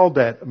 It's called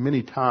that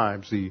many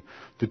times, the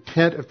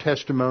tent of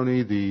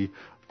testimony, the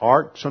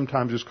ark,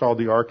 sometimes it's called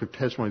the ark of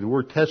testimony. The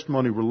word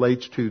testimony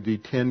relates to the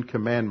Ten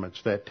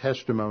Commandments, that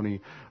testimony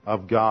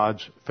of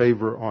God's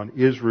favor on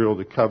Israel,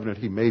 the covenant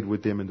He made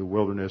with them in the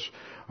wilderness.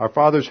 Our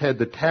fathers had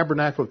the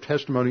tabernacle of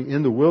testimony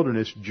in the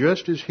wilderness,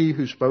 just as He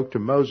who spoke to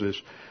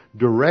Moses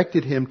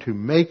directed him to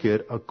make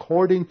it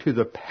according to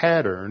the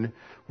pattern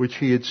which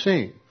he had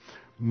seen.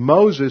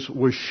 Moses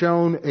was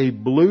shown a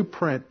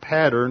blueprint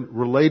pattern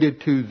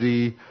related to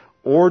the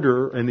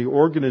order and the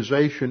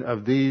organization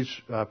of these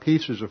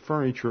pieces of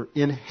furniture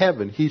in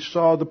heaven. He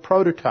saw the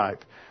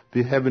prototype,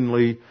 the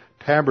heavenly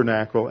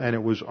tabernacle, and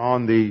it was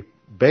on the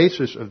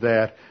basis of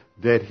that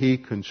he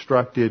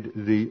constructed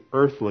the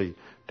earthly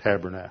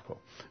tabernacle.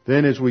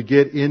 Then as we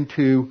get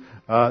into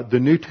the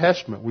New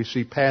Testament, we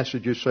see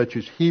passages such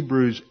as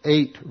Hebrews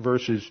 8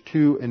 verses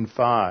 2 and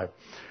 5.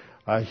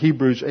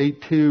 Hebrews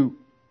 8:2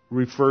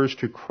 refers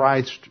to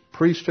Christ's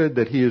priesthood,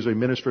 that He is a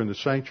minister in the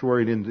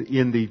sanctuary and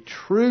in the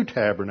true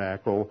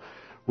tabernacle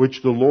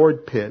which the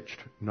Lord pitched,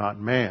 not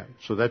man.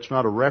 So that's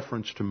not a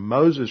reference to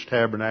Moses'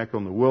 tabernacle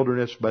in the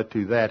wilderness, but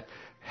to that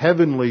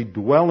heavenly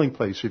dwelling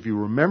place. If you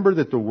remember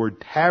that the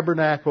word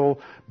tabernacle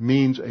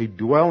means a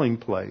dwelling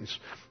place,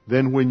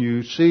 then when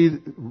you see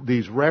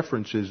these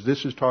references,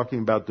 this is talking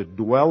about the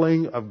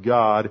dwelling of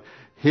God,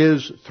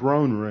 His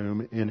throne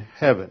room in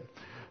heaven.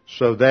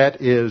 So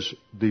that is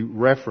the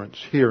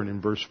reference here. And in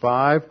verse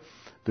 5,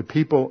 the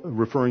people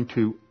referring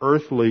to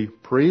earthly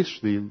priests,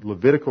 the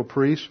Levitical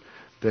priests,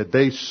 that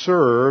they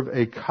serve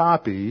a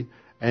copy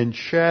and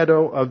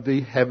shadow of the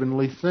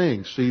heavenly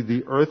things. See,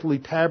 the earthly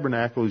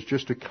tabernacle is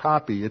just a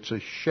copy. It's a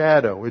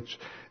shadow.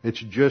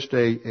 It's just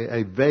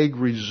a vague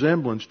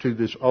resemblance to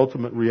this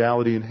ultimate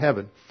reality in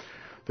heaven.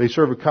 They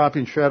serve a copy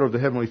and shadow of the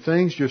heavenly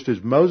things, just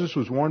as Moses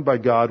was warned by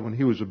God when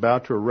he was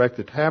about to erect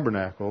the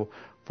tabernacle.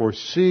 For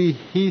see,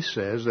 He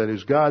says, that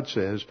is God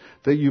says,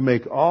 that you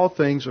make all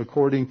things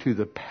according to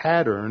the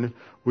pattern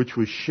which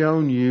was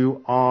shown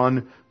you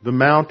on the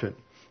mountain.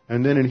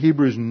 And then in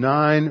Hebrews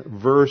 9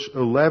 verse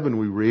 11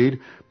 we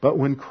read, "But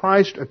when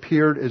Christ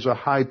appeared as a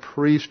high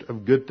priest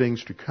of good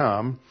things to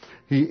come,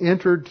 He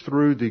entered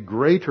through the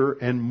greater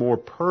and more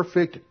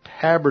perfect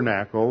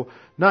tabernacle,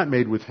 not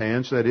made with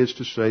hands, that is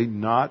to say,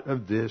 not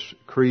of this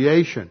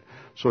creation."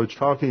 So it's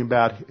talking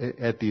about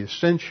at the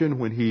ascension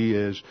when He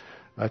is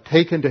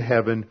taken to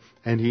heaven,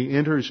 and He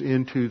enters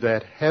into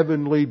that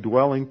heavenly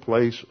dwelling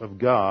place of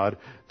God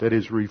that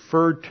is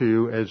referred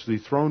to as the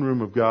throne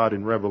room of God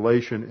in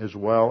Revelation, as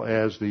well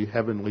as the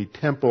heavenly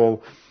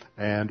temple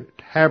and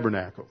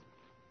tabernacle.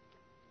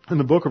 In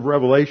the book of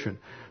Revelation,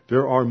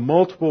 there are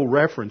multiple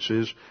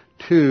references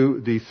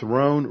to the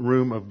throne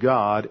room of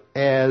God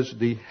as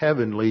the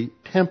heavenly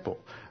temple.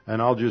 And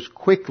I'll just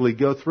quickly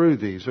go through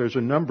these. There's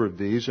a number of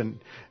these, and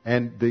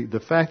the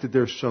fact that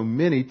there's so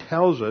many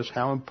tells us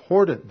how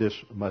important this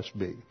must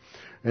be.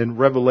 In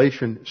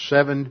Revelation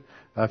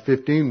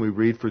 7:15 we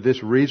read, "For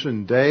this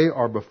reason they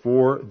are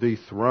before the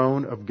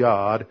throne of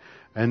God,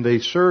 and they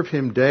serve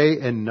Him day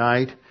and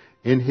night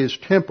in His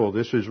temple."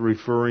 This is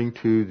referring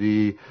to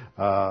the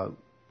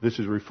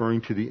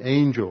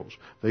angels.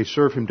 They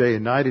serve Him day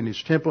and night in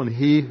His temple, and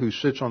He who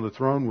sits on the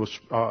throne will,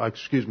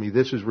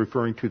 this is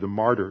referring to the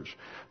martyrs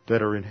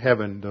that are in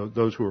heaven,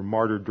 those who are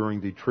martyred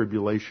during the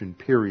tribulation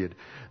period.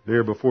 They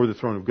are before the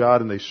throne of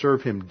God, and they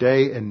serve Him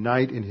day and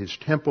night in His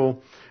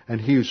temple, and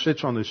He who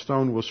sits on this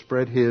throne will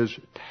spread His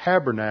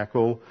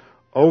tabernacle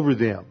over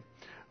them.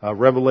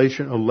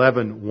 Revelation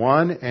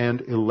 11:1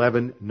 and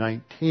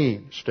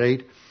 11:19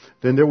 state,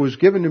 "Then there was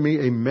given to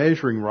me a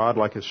measuring rod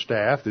like a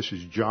staff," this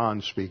is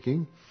John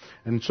speaking,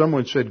 "and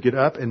someone said, 'Get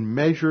up and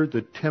measure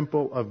the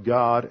temple of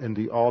God and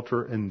the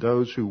altar and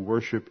those who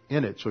worship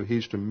in it.'" So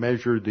He's to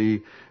measure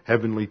the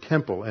heavenly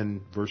temple. And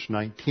verse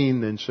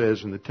 19 then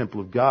says, "And the temple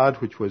of God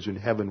which was in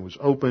heaven was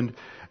opened,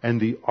 and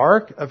the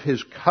ark of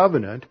His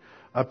covenant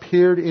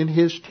appeared in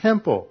His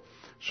temple."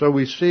 So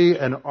we see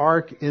an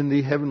ark in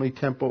the heavenly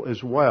temple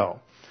as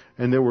well.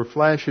 "And there were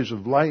flashes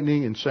of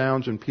lightning and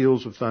sounds and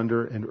peals of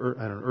thunder and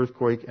an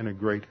earthquake and a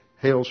great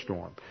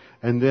hailstorm."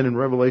 And then in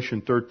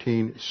Revelation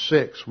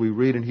 13:6 we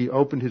read, "And He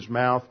opened His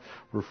mouth,"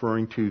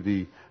 referring to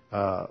the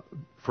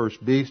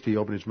first beast. "He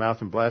opened His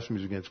mouth in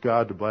blasphemies against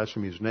God, to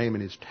blaspheme His name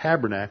and His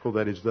tabernacle,"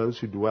 that is, those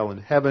who dwell in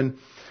heaven.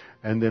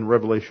 And then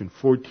Revelation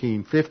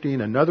 14:15,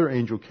 "Another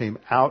angel came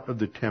out of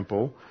the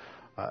temple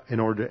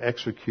in order to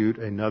execute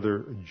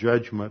another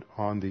judgment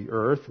on the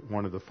earth,"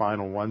 one of the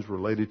final ones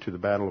related to the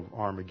battle of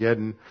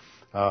Armageddon.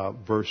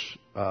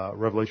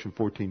 Revelation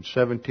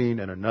 14:17,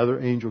 and another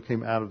angel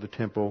came out of the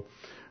temple,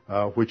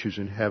 which is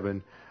in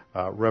heaven.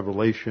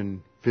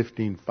 Revelation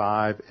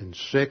 15:5 and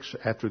 6.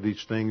 After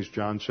these things,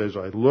 John says,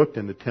 I looked,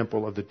 and the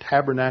temple of the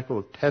tabernacle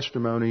of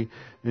testimony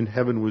in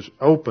heaven was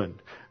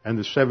opened. And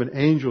the 7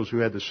 angels who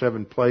had the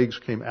 7 plagues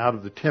came out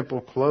of the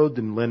temple, clothed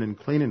in linen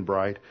clean and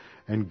bright,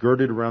 and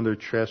girded around their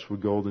chests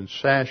with golden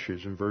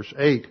sashes. In verse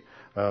 8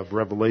 of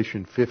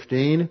Revelation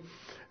 15,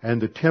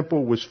 and the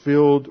temple was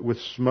filled with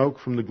smoke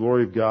from the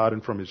glory of God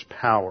and from His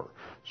power.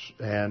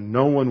 And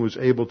no one was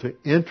able to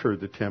enter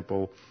the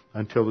temple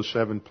until the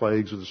 7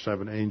 plagues of the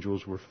 7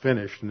 angels were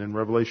finished. And in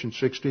Revelation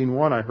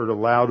 16:1, I heard a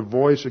loud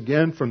voice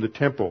again from the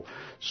temple,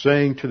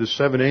 saying to the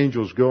 7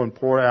 angels, go and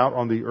pour out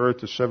on the earth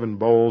the 7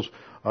 bowls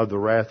of the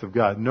wrath of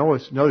God.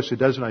 Notice it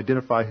doesn't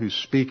identify who's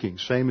speaking.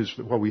 Same as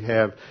what we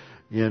have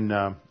in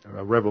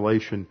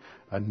Revelation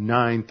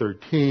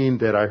 9:13,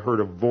 that I heard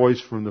a voice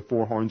from the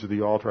 4 horns of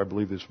the altar. I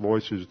believe this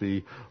voice is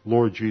the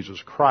Lord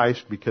Jesus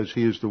Christ, because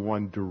He is the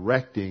one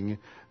directing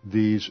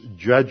these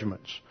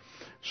judgments.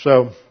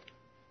 So,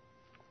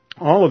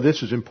 all of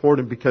this is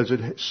important because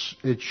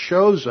it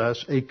shows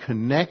us a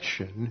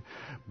connection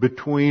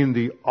between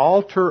the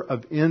altar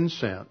of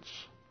incense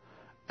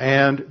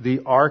and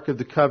the Ark of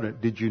the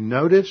Covenant. Did you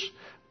notice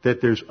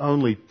that there's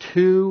only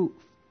 2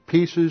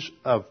 pieces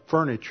of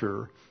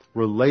furniture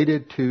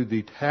related to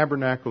the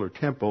tabernacle or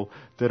temple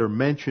that are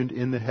mentioned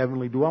in the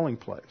heavenly dwelling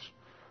place?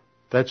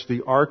 That's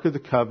the Ark of the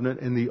Covenant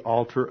and the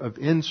altar of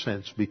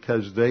incense,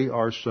 because they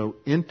are so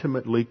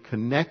intimately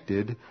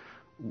connected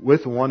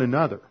with one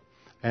another.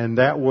 And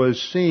that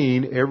was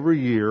seen every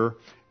year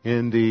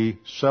in the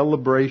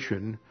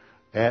celebration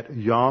at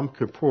Yom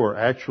Kippur.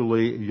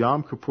 Actually,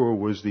 Yom Kippur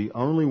was the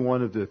only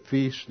one of the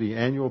feasts, the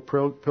annual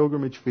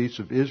pilgrimage feasts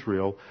of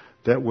Israel,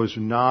 that was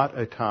not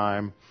a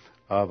time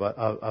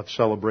of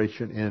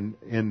celebration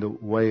in the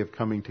way of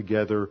coming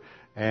together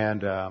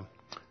and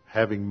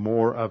having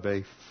more of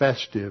a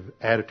festive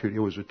attitude. It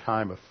was a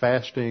time of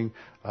fasting,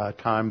 a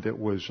time that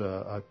was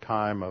a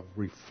time of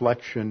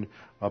reflection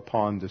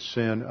upon the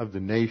sin of the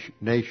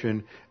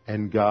nation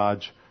and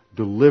God's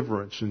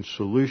deliverance and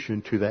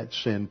solution to that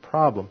sin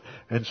problem.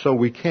 And so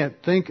we can't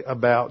think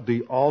about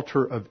the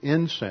altar of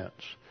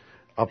incense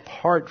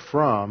apart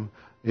from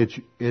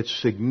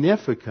its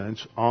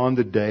significance on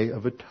the Day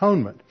of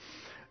Atonement.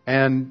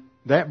 And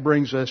that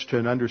brings us to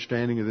an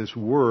understanding of this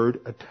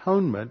word,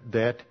 atonement,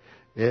 that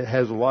it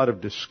has a lot of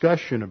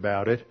discussion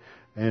about it.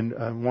 And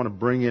I want to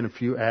bring in a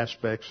few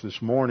aspects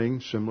this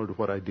morning, similar to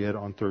what I did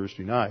on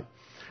Thursday night.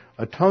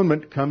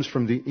 Atonement comes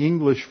from the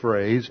English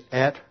phrase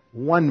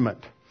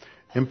at-one-ment,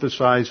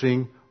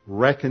 emphasizing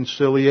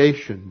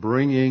reconciliation,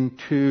 bringing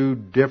 2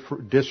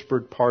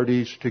 disparate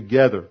parties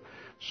together.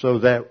 So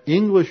that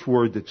English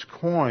word that's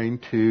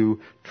coined to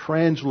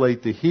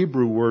translate the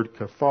Hebrew word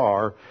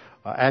kafar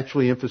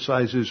actually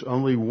emphasizes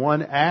only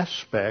one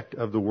aspect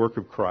of the work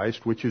of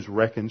Christ, which is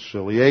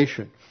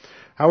reconciliation.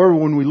 However,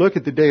 when we look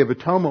at the Day of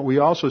Atonement, we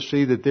also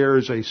see that there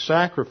is a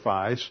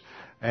sacrifice,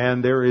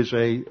 and there is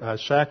a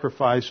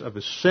sacrifice of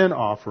a sin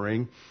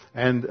offering,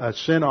 and a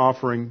sin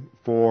offering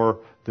for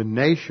the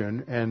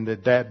nation, and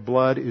that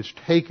blood is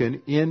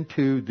taken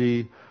into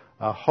the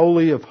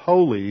Holy of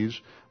Holies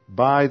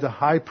by the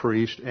high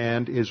priest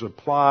and is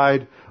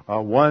applied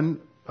 1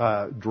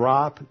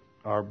 drop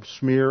or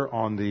smear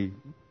on the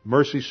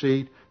mercy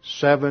seat,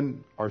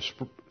 7 are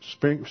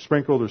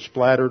sprinkled or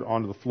splattered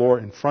onto the floor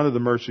in front of the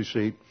mercy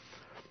seat.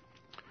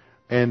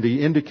 And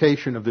the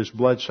indication of this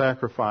blood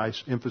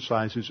sacrifice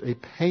emphasizes a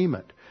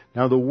payment.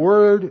 Now the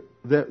word,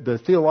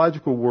 the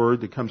theological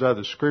word that comes out of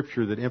the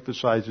Scripture that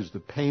emphasizes the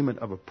payment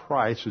of a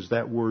price is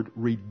that word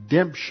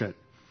redemption.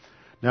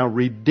 Now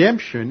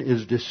redemption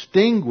is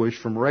distinguished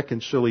from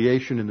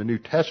reconciliation in the New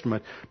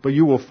Testament, but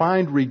you will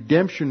find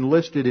redemption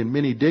listed in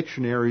many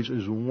dictionaries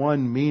as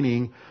one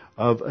meaning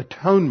of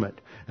atonement.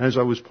 And as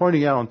I was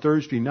pointing out on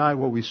Thursday night,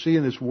 what we see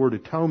in this word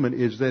atonement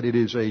is that it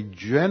is a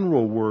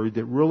general word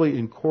that really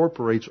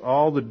incorporates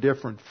all the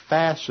different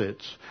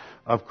facets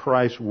of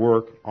Christ's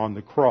work on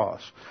the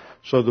cross.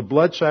 So the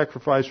blood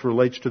sacrifice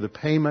relates to the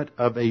payment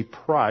of a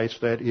price,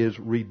 that is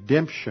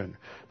redemption.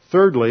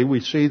 Thirdly, we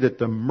see that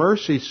the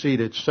mercy seat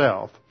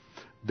itself,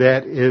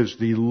 that is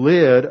the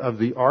lid of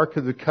the Ark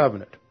of the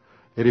Covenant,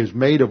 it is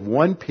made of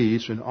one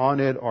piece, and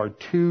on it are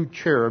 2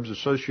 cherubs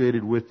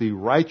associated with the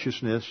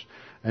righteousness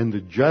and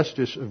the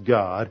justice of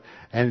God,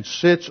 and it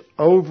sits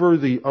over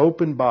the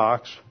open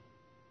box,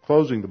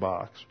 closing the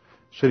box,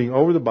 sitting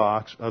over the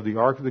box of the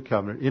Ark of the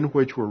Covenant, in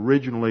which were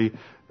originally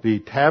the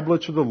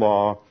tablets of the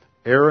law,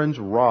 Aaron's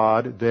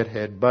rod that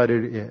had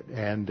budded it,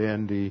 and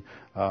then the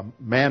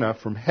manna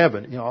from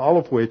heaven, all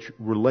of which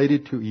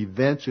related to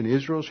events in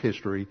Israel's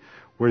history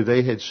where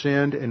they had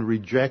sinned and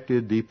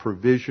rejected the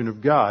provision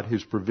of God,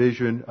 His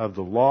provision of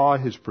the law,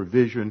 His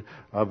provision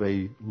of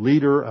a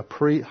leader,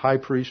 high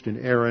priest in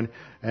Aaron,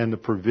 and the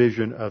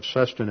provision of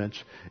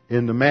sustenance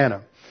in the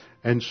manna.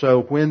 And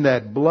so when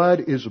that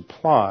blood is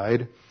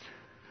applied,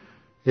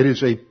 it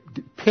is a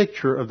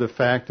picture of the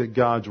fact that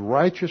God's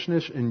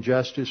righteousness and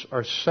justice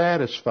are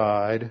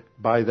satisfied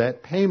by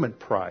that payment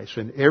price.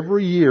 And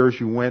every year, as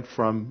you went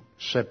from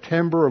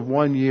September of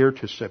one year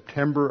to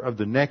September of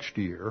the next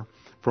year,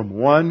 from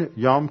one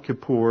Yom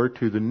Kippur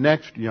to the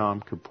next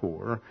Yom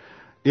Kippur,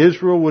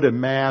 Israel would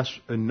amass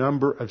a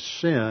number of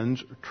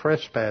sins,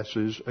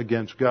 trespasses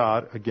against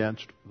God,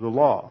 against the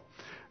law.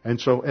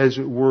 And so, as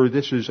it were,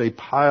 this is a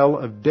pile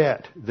of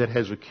debt that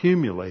has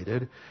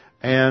accumulated,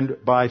 and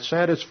by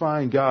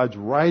satisfying God's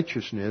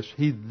righteousness,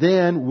 He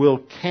then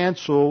will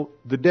cancel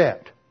the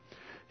debt.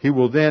 He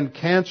will then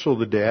cancel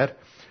the debt,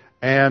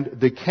 and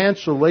the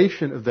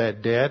cancellation of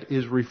that debt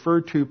is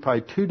referred to by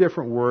two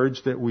different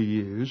words that we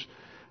use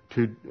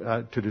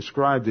to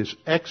describe this: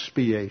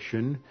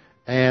 expiation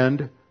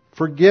and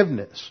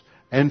forgiveness.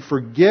 And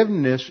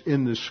forgiveness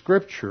in the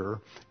Scripture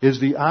is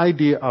the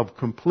idea of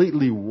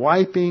completely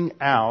wiping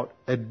out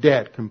a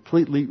debt,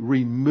 completely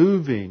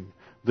removing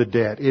the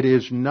debt. It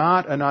is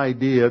not an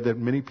idea that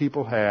many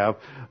people have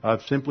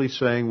of simply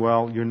saying,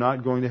 well, you're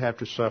not going to have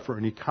to suffer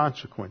any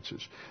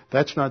consequences.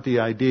 That's not the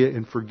idea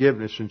in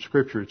forgiveness in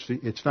Scripture.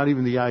 It's not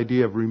even the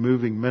idea of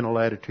removing mental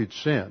attitude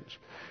sins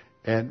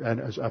and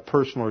as a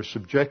personal or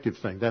subjective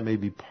thing. That may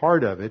be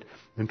part of it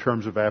in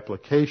terms of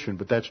application,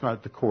 but that's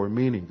not the core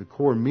meaning. The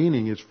core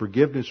meaning is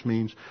forgiveness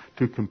means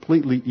to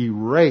completely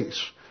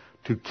erase,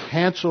 to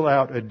cancel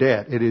out a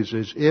debt. It is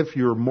as if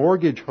your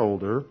mortgage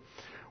holder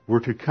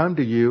were to come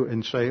to you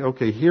and say,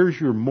 okay, here's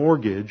your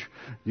mortgage.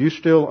 You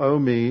still owe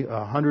me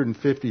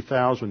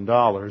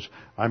 $150,000.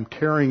 I'm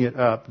tearing it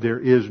up. There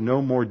is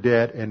no more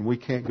debt, and we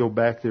can't go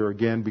back there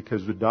again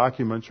because the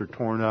documents are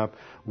torn up.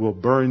 We'll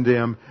burn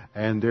them,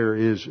 and there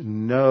is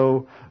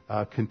no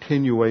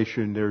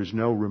continuation. There is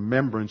no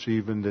remembrance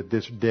even that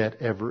this debt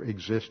ever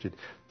existed.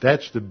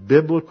 That's the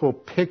biblical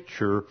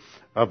picture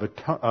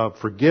of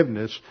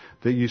forgiveness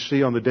that you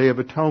see on the Day of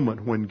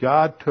Atonement when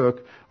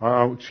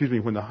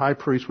when the high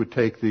priest would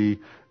take the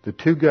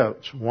two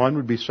goats. One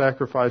would be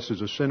sacrificed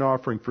as a sin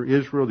offering for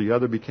Israel. The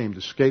other became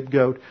the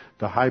scapegoat.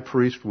 The high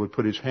priest would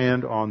put his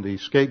hand on the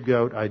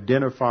scapegoat,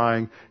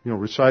 identifying,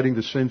 reciting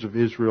the sins of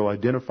Israel,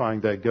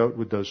 identifying that goat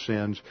with those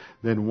sins.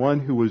 Then one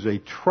who was a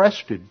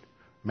trusted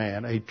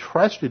man,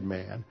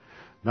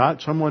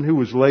 not someone who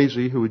was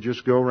lazy, who would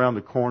just go around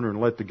the corner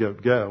and let the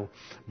goat go,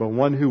 but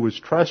one who was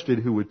trusted,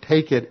 who would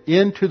take it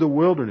into the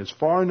wilderness,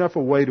 far enough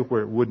away to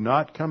where it would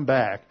not come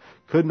back,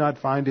 could not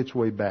find its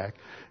way back.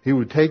 He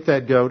would take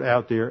that goat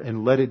out there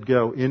and let it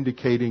go,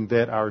 indicating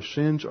that our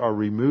sins are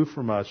removed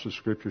from us, the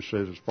Scripture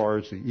says, as far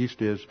as the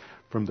east is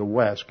from the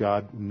west.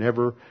 God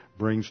never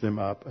brings them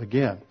up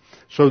again.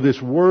 So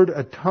this word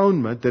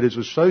atonement that is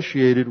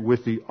associated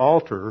with the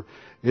altar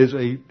is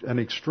an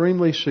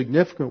extremely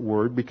significant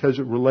word because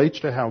it relates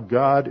to how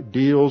God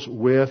deals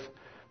with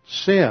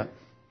sin.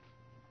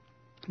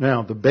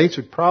 Now, the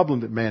basic problem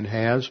that man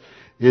has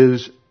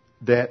is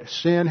that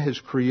sin has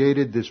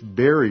created this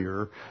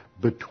barrier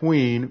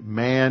between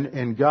man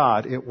and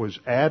God. It was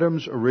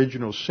Adam's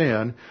original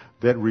sin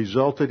that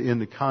resulted in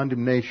the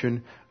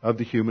condemnation of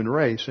the human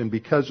race. And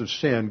because of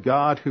sin,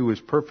 God, who is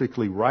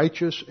perfectly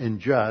righteous and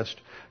just,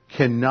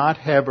 cannot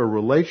have a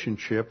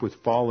relationship with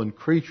fallen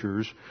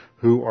creatures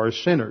who are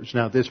sinners.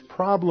 Now, this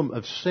problem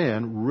of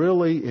sin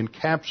really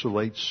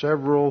encapsulates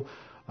several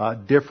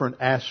different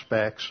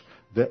aspects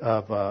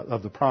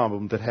of the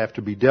problem that have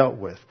to be dealt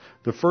with.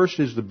 The first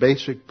is the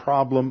basic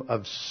problem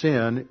of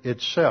sin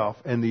itself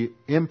and the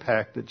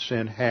impact that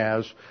sin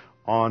has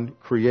on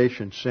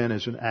creation. Sin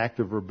is an act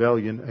of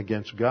rebellion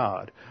against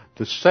God.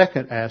 The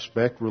second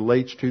aspect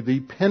relates to the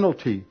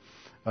penalty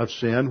of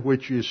sin,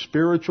 which is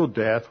spiritual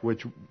death,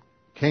 which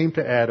came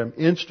to Adam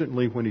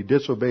instantly when he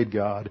disobeyed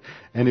God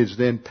and is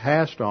then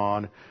passed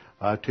on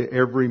to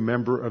every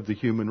member of the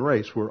human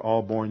race. We're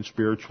all born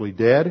spiritually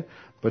dead,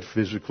 but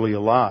physically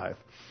alive.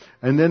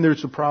 And then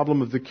there's the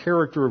problem of the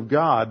character of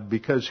God.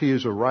 Because He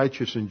is a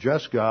righteous and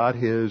just God,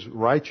 His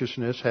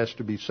righteousness has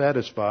to be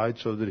satisfied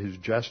so that His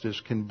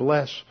justice can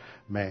bless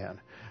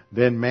man.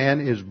 Then man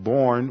is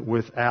born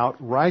without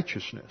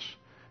righteousness.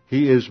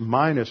 He is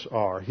minus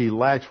R. He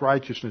lacks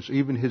righteousness.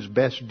 Even his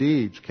best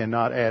deeds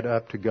cannot add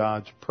up to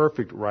God's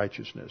perfect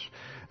righteousness.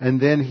 And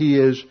then he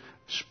is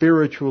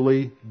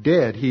spiritually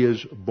dead. He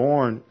is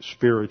born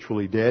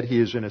spiritually dead. He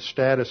is in a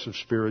status of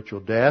spiritual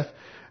death.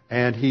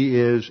 And he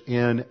is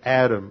in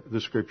Adam,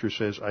 the Scripture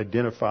says,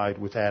 identified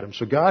with Adam.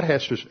 So God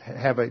has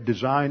to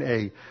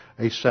design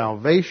a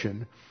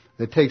salvation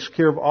that takes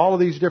care of all of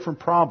these different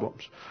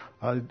problems.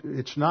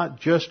 It's not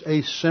just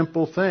a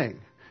simple thing.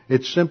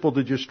 It's simple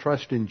to just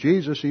trust in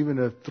Jesus. Even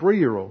a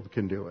 3-year-old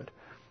can do it.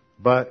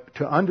 But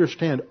to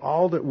understand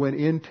all that went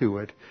into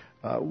it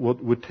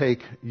would take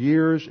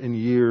years and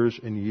years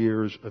and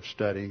years of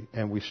study,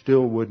 and we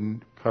still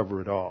wouldn't cover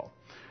it all.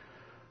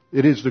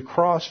 It is the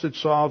cross that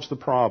solves the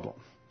problem.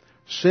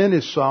 Sin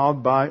is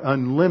solved by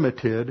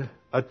unlimited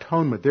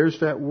atonement.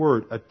 There's that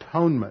word,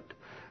 atonement.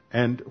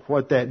 And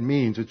what that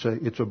means,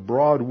 it's a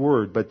broad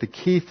word, but the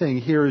key thing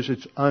here is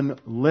it's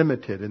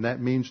unlimited, and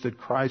that means that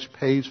Christ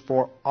pays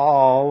for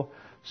all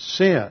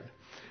sin.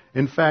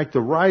 In fact,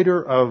 the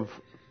writer of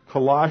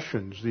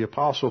Colossians, the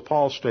Apostle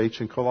Paul states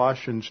in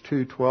Colossians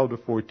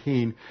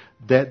 2:12-14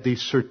 that the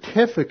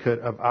certificate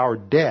of our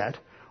debt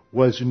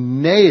was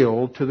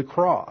nailed to the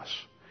cross.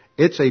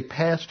 It's a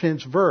past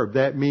tense verb.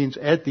 That means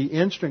at the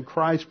instant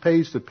Christ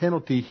pays the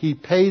penalty, He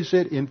pays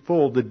it in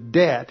full. The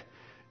debt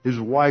is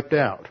wiped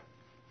out.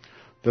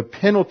 The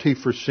penalty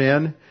for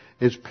sin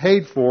is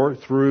paid for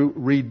through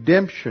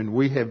redemption.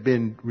 We have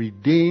been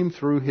redeemed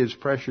through His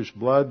precious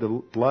blood.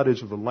 The blood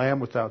is of the Lamb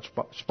without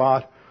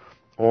spot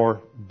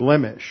or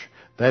blemish.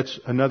 That's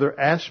another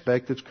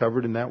aspect that's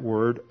covered in that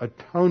word,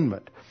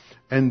 atonement.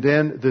 And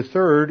then the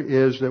third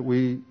is that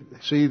we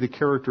see the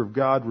character of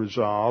God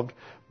resolved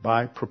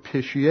by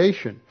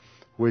propitiation,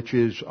 which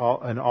is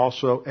and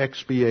also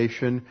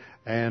expiation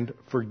and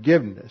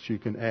forgiveness. You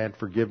can add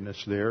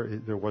forgiveness there.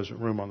 There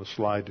wasn't room on the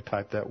slide to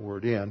type that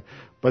word in.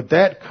 But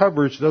that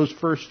covers those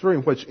first three.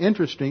 And what's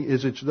interesting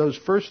is it's those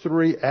first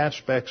three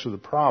aspects of the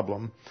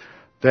problem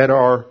that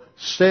are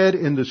said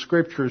in the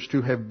Scriptures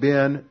to have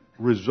been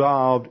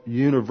resolved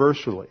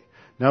universally.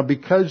 Now,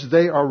 because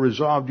they are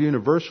resolved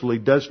universally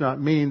does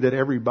not mean that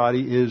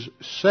everybody is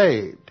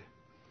saved.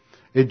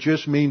 It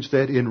just means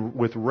that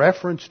with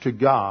reference to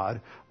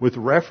God, with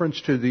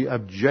reference to the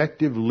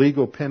objective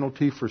legal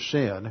penalty for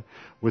sin,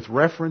 with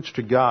reference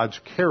to God's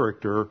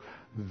character,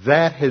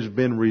 that has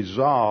been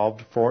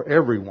resolved for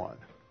everyone.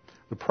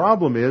 The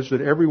problem is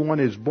that everyone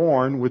is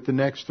born with the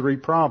next three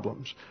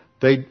problems.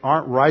 They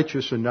aren't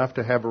righteous enough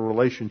to have a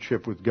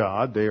relationship with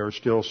God. They are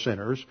still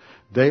sinners.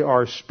 They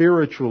are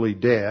spiritually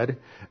dead,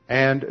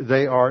 and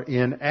they are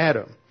in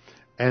Adam.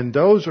 And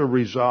those are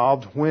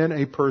resolved when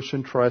a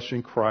person trusts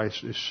in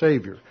Christ as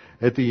Savior.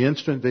 At the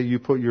instant that you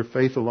put your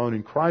faith alone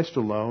in Christ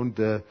alone,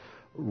 the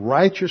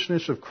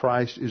righteousness of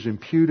Christ is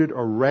imputed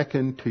or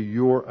reckoned to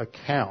your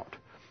account.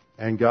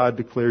 And God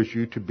declares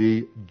you to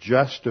be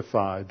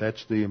justified.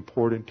 That's the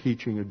important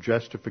teaching of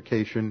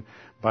justification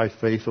by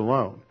faith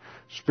alone.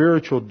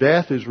 Spiritual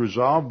death is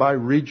resolved by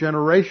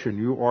regeneration.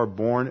 You are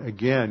born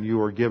again.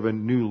 You are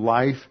given new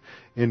life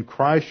in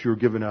Christ. You're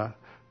given a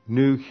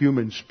new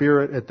human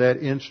spirit at that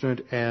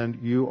instant, and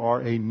you are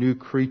a new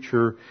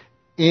creature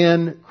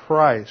in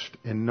Christ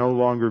and no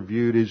longer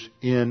viewed as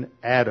in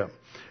Adam.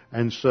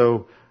 And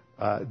so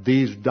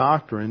these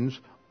doctrines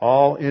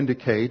all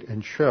indicate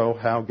and show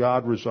how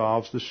God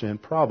resolves the sin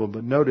problem.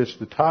 But notice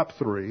the top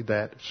three,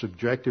 that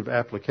subjective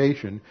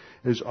application,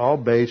 is all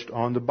based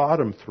on the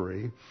bottom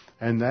three,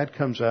 and that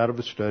comes out of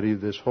a study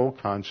of this whole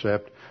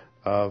concept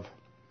of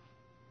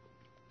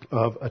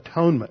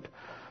atonement.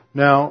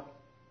 Now,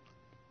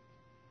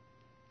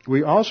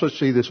 we also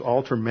see this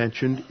altar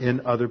mentioned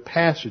in other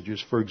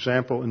passages. For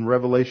example, in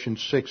Revelation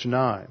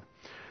 6:9,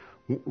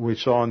 we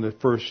saw in the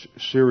first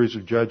series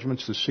of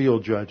judgments, the seal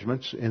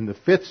judgments. In the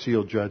fifth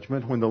seal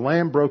judgment, when the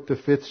Lamb broke the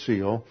fifth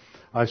seal,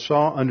 I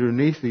saw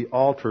underneath the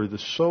altar the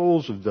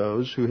souls of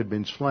those who had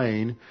been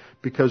slain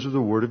because of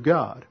the word of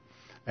God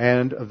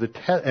and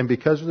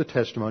because of the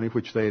testimony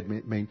which they had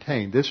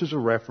maintained. This is a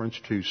reference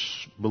to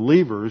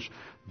believers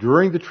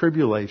during the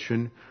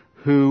tribulation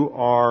who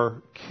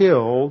are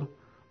killed,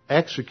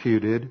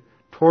 executed,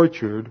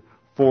 tortured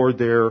for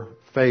their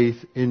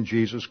faith in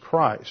Jesus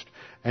Christ.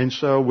 And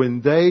so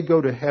when they go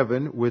to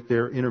heaven with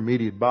their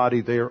intermediate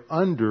body, they are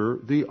under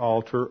the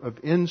altar of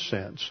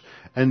incense.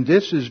 And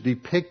this is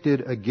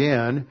depicted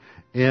again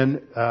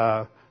in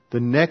the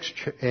next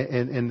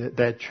in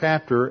that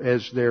chapter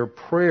as their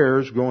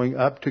prayers going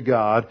up to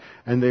God,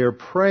 and they are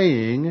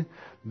praying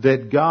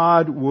that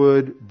God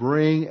would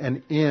bring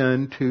an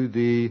end to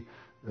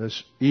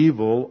this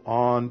evil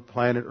on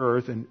planet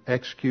Earth and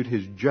execute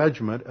His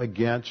judgment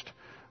against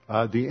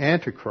the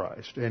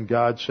Antichrist. And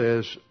God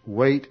says,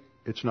 wait,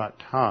 it's not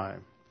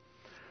time.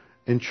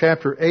 In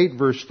chapter 8,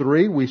 verse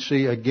 3, we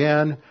see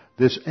again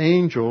this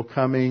angel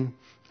coming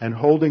and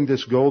holding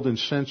this golden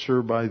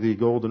censer by the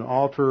golden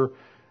altar,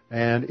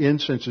 and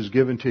incense is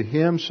given to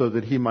him so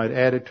that he might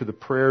add it to the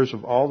prayers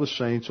of all the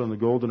saints on the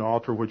golden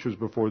altar which was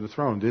before the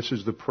throne. This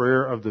is the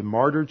prayer of the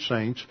martyred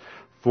saints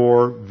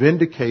for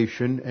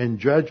vindication and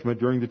judgment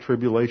during the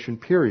tribulation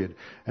period.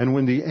 And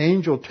when the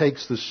angel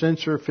takes the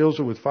censer, fills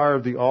it with fire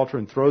of the altar,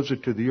 and throws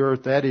it to the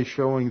earth, that is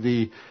showing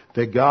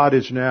that God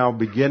is now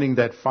beginning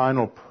that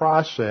final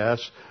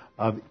process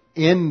of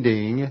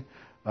ending,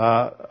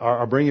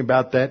 or bringing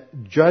about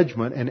that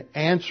judgment and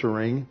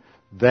answering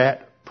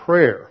that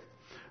prayer.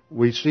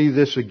 We see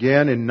this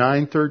again in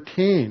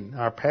 9:13,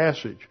 our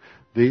passage.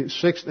 The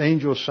sixth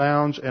angel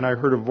sounds, and I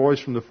heard a voice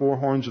from the four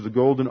horns of the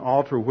golden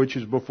altar which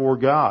is before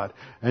God.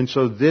 And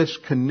so this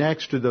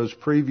connects to those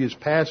previous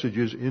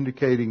passages,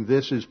 indicating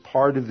this is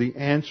part of the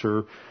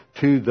answer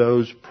to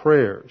those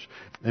prayers.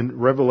 In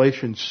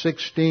Revelation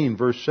 16,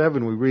 verse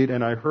 7, we read,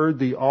 and I heard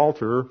the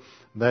altar,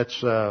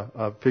 that's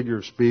a figure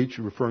of speech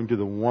referring to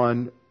the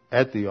one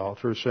at the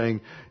altar,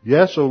 saying,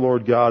 yes, O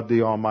Lord God,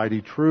 the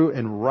Almighty, true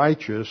and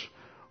righteous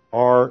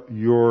are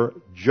your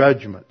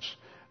judgments.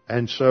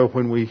 And so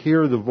when we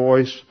hear the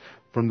voice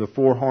from the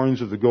four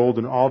horns of the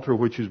golden altar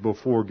which is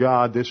before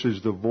God. This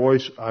is the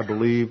voice, I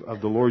believe, of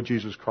the Lord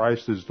Jesus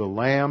Christ as the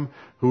Lamb,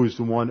 who is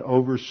the one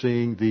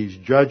overseeing these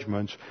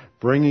judgments,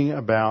 bringing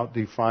about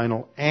the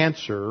final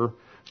answer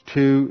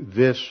to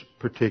this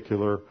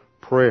particular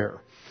prayer.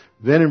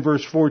 Then in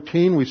verse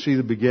 14 we see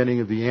the beginning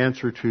of the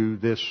answer to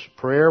this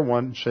prayer.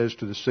 One says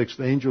to the sixth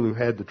angel who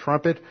had the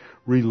trumpet,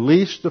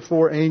 "Release the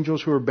four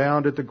angels who are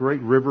bound at the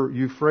great river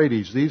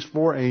Euphrates." These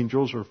four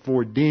angels are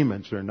four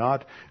demons. They're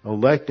not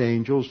elect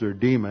angels, they're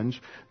demons.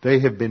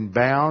 They have been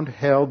bound,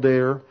 held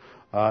there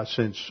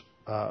since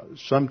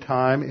some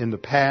time in the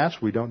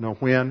past. We don't know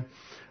when.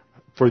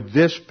 For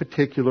this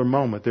particular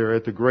moment, they're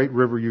at the great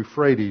river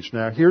Euphrates.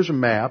 Now here's a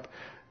map,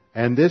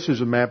 and this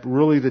is a map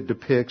really that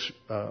depicts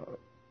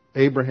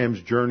Abraham's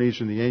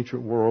journeys in the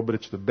ancient world, but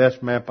it's the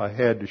best map I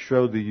had to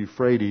show the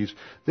Euphrates.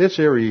 This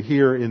area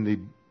here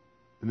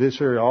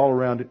this area all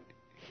around it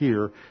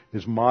here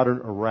is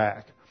modern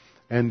Iraq.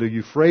 And the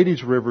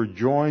Euphrates River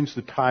joins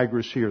the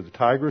Tigris here. The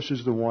Tigris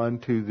is the one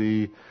to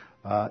the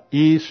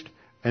east,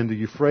 and the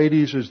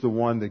Euphrates is the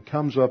one that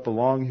comes up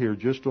along here,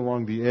 just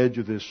along the edge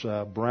of this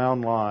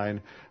brown line,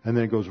 and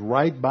then it goes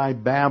right by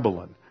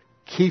Babylon.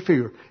 Key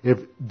figure. If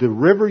the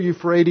river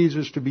Euphrates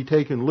is to be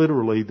taken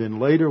literally, then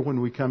later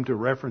when we come to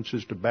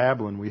references to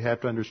Babylon, we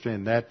have to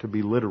understand that to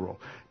be literal.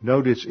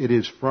 Notice it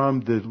is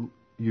from the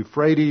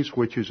Euphrates,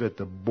 which is at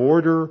the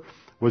border,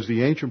 was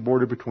the ancient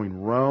border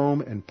between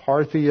Rome and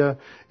Parthia.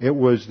 It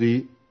was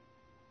the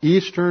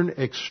eastern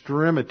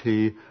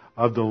extremity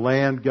of the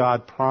land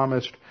God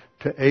promised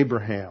to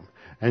Abraham.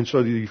 And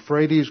so the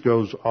Euphrates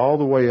goes all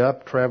the way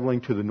up,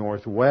 traveling to the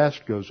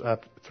northwest, goes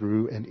up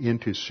through and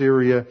into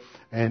Syria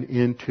and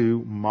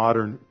into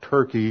modern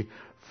Turkey,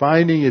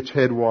 finding its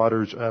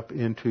headwaters up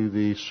into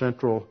the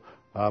central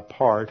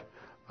part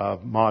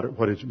of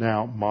what is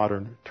now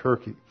modern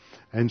Turkey.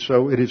 And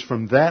so it is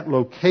from that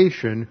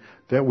location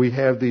that we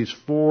have these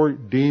four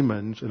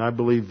demons, and I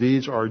believe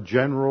these are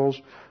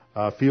generals,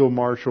 field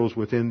marshals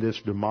within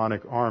this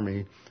demonic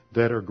army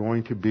that are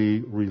going to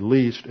be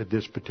released at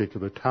this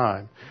particular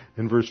time.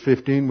 In verse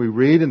 15 we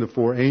read, "And the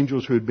four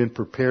angels who had been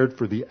prepared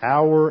for the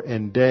hour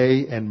and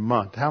day and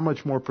month." How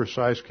much more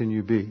precise can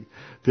you be?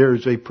 There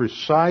is a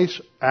precise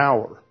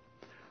hour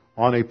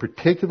on a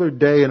particular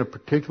day in a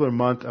particular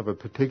month of a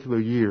particular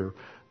year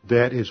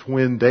that is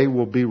when they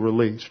will be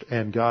released.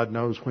 And God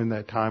knows when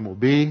that time will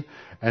be,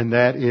 and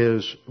that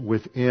is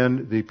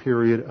within the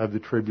period of the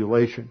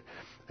tribulation.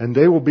 And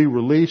they will be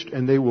released,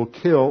 and they will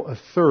kill a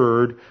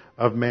third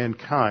of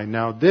mankind.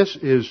 Now, this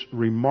is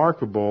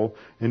remarkable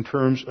in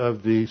terms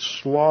of the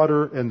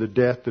slaughter and the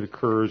death that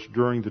occurs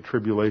during the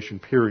tribulation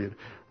period.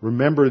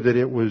 Remember that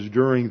it was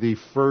during the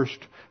first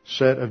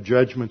set of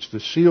judgments, the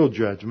seal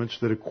judgments,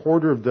 that a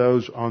quarter of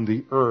those on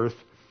the earth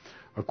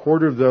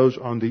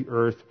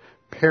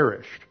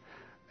perished.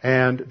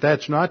 And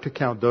that's not to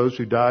count those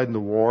who died in the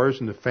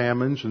wars and the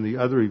famines and the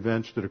other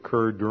events that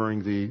occurred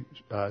during the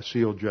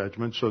seal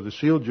judgments. So the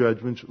seal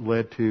judgments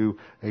led to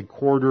a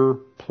quarter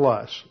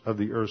plus of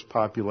the earth's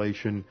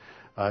population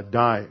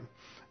dying.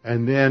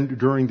 And then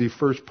during the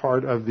first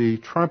part of the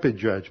trumpet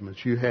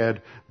judgments, you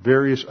had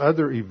various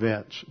other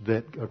events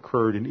that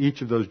occurred in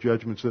each of those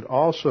judgments that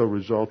also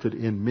resulted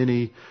in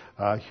many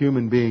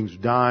human beings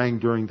dying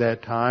during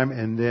that time.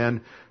 And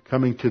then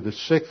coming to the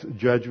sixth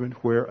judgment,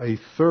 where a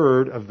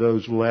third of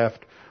those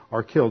left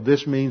are killed.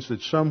 This means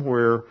that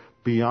somewhere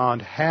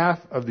beyond half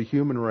of the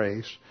human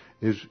race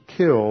is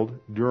killed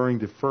during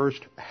the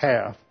first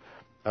half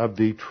of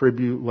the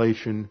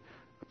tribulation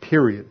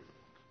period.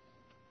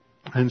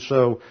 And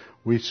so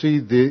we see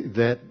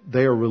that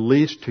they are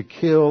released to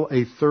kill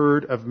a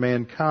third of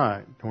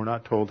mankind. We're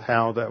not told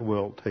how that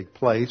will take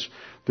place.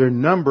 Their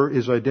number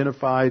is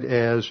identified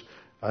as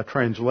a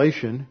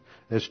translation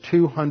as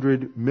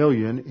 200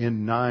 million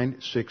in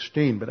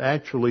 9:16. But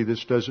actually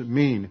this doesn't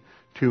mean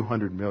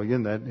 200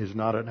 million. That is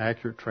not an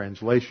accurate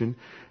translation.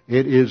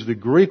 It is the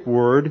Greek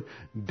word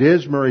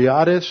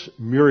dysmyriadis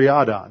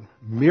myriadon.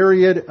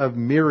 Myriad of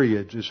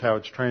myriads is how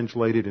it's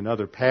translated in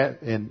other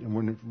and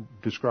when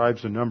it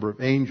describes the number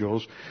of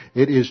angels.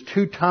 It is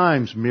 2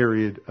 times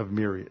myriad of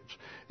myriads.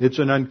 It's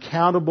an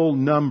uncountable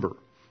number.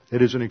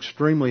 It is an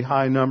extremely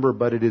high number,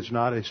 but it is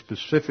not a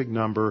specific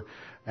number.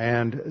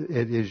 And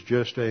it is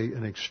just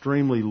an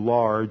extremely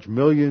large,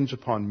 millions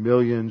upon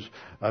millions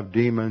of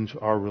demons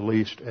are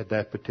released at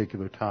that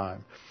particular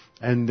time.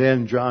 And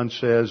then John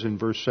says in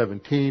verse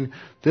 17,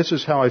 "This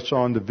is how I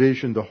saw in the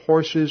vision the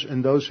horses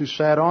and those who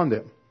sat on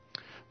them.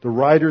 The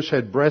riders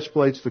had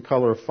breastplates the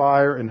color of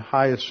fire and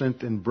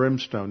hyacinth and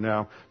brimstone."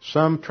 Now,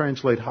 some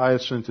translate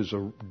hyacinth as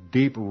a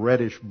deep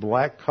reddish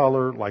black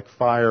color like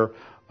fire.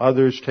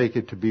 Others take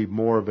it to be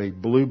more of a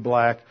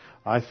blue-black.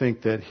 I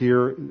think that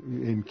here,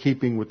 in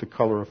keeping with the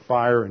color of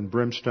fire and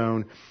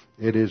brimstone,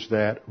 it is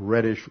that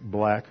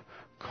reddish-black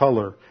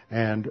color.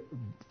 And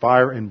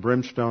fire and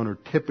brimstone are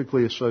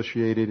typically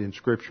associated in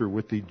Scripture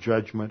with the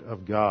judgment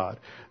of God.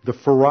 The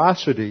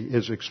ferocity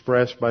is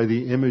expressed by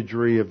the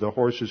imagery of the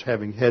horses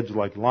having heads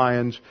like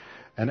lions,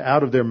 and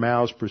out of their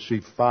mouths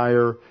proceed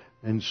fire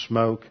and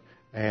smoke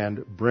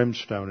and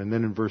brimstone. And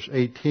then in verse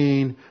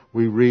 18,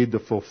 we read the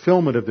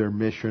fulfillment of their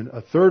mission.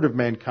 A third of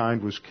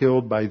mankind was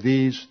killed by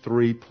these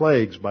three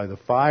plagues, by the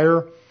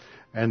fire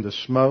and the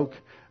smoke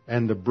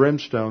and the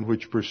brimstone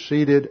which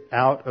proceeded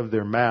out of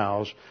their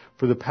mouths.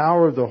 For the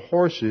power of the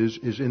horses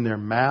is in their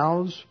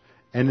mouths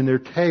and in their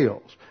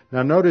tails.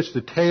 Now notice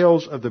the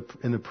tails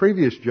in the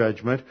previous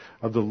judgment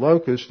of the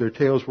locusts, their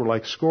tails were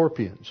like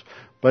scorpions.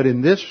 But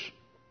in this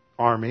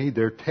army,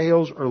 their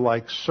tails are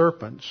like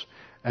serpents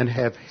and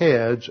have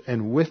heads,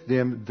 and with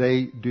them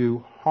they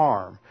do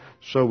harm.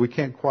 So we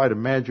can't quite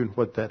imagine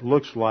what that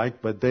looks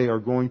like, but they are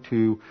going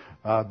to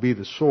be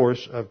the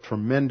source of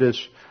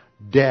tremendous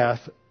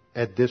death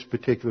at this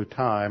particular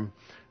time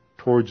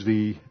towards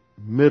the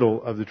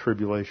middle of the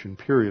tribulation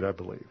period, I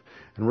believe.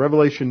 In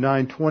Revelation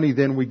 9:20,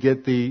 then we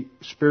get the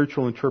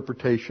spiritual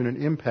interpretation and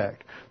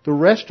impact. The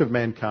rest of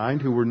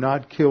mankind who were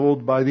not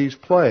killed by these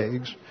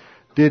plagues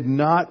did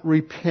not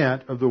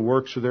repent of the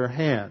works of their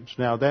hands.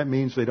 Now that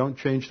means they don't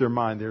change their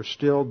mind. They're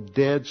still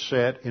dead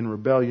set in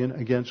rebellion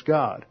against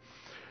God.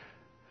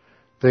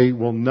 They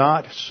will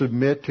not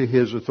submit to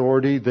His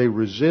authority. They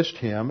resist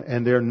Him,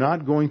 and they're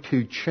not going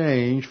to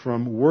change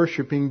from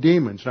worshiping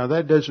demons. Now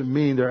that doesn't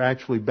mean they're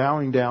actually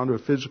bowing down to a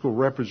physical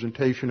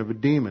representation of a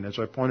demon. As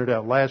I pointed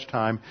out last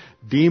time,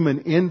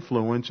 demon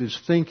influence is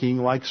thinking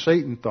like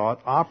Satan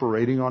thought,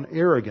 operating on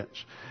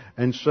arrogance.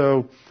 And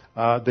so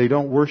they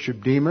don't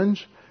worship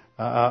demons.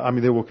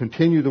 They will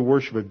continue the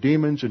worship of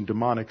demons and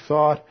demonic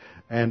thought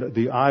and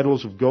the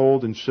idols of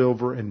gold and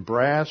silver and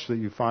brass that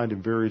you find in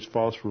various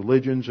false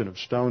religions, and of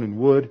stone and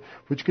wood,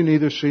 which can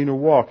neither see nor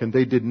walk. And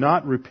they did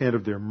not repent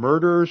of their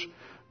murders,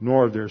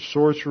 nor of their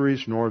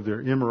sorceries, nor of their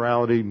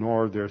immorality,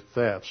 nor of their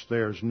thefts.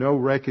 There's no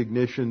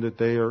recognition that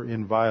they are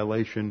in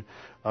violation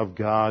of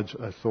God's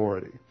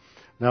authority.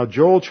 Now,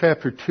 Joel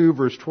chapter 2,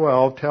 verse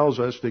 12 tells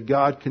us that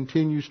God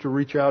continues to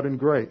reach out in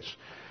grace.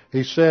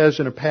 He says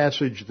in a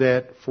passage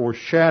that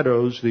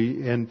foreshadows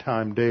the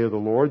end-time day of the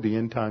Lord, the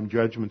end-time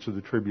judgments of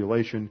the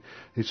tribulation,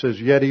 he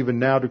says, "Yet even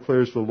now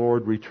declares the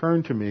Lord,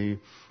 return to me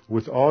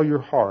with all your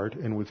heart,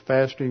 and with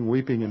fasting,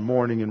 weeping, and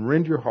mourning, and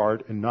rend your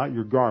heart and not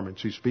your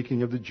garments." He's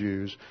speaking of the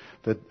Jews,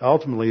 that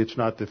ultimately it's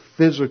not the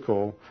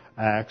physical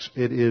acts,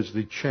 it is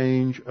the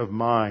change of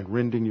mind,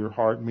 rending your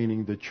heart,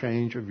 meaning the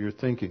change of your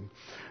thinking.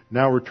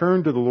 "Now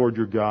return to the Lord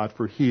your God,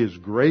 for He is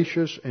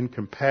gracious and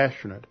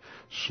compassionate,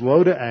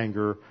 slow to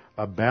anger,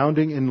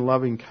 abounding in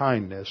loving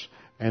kindness,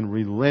 and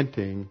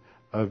relenting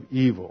of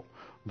evil."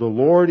 The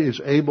Lord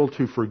is able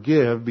to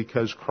forgive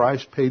because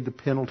Christ paid the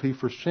penalty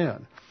for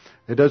sin.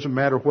 It doesn't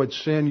matter what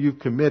sin you've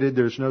committed.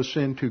 There's no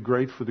sin too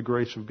great for the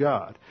grace of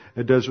God.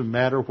 It doesn't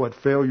matter what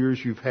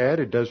failures you've had.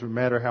 It doesn't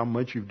matter how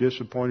much you've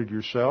disappointed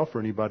yourself or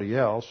anybody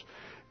else.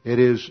 It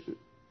is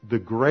the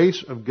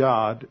grace of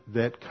God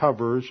that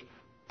covers,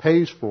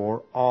 pays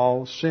for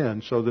all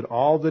sin, so that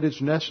all that is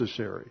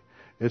necessary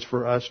is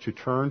for us to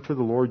turn to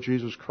the Lord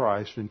Jesus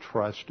Christ and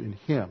trust in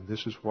Him.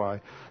 This is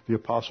why the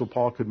Apostle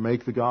Paul could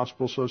make the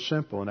gospel so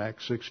simple in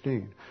Acts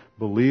 16.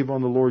 Believe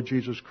on the Lord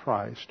Jesus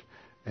Christ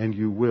and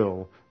you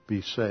will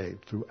be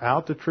saved.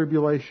 Throughout the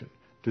tribulation,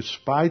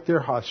 despite their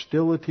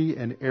hostility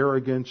and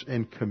arrogance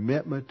and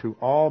commitment to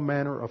all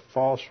manner of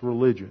false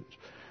religions,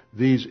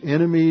 these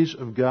enemies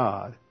of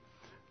God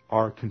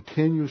are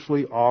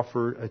continuously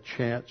offered a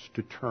chance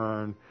to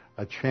turn,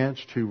 a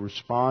chance to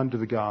respond to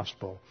the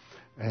gospel.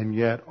 And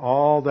yet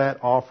all that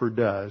offer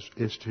does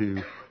is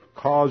to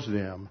cause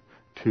them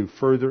to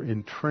further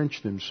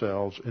entrench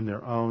themselves in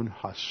their own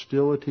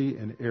hostility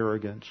and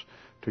arrogance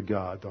to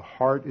God. The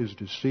heart is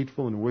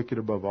deceitful and wicked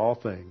above all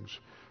things.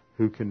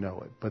 Who can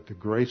know it? But the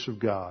grace of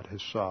God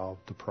has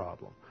solved the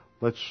problem.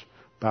 Let's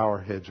bow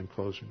our heads and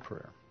close in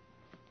prayer.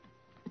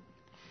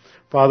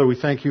 Father, we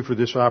thank You for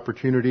this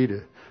opportunity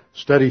to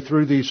study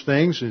through these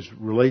things as it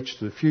relates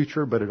to the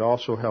future, but it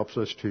also helps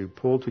us to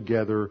pull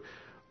together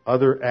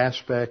other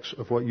aspects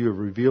of what You have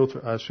revealed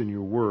to us in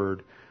Your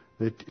Word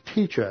that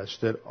teach us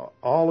that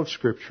all of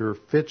Scripture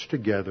fits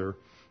together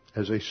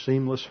as a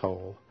seamless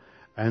whole,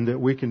 and that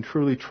we can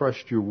truly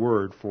trust Your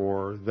Word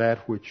for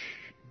that which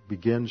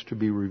begins to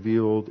be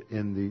revealed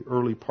in the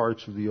early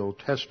parts of the Old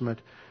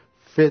Testament,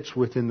 fits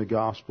within the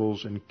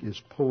Gospels, and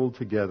is pulled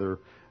together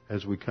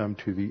as we come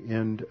to the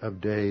end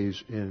of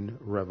days in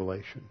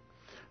Revelation.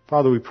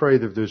 Father, we pray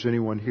that if there's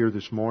anyone here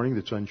this morning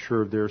that's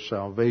unsure of their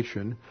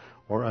salvation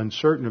or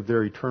uncertain of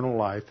their eternal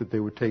life, that they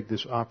would take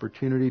this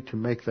opportunity to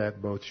make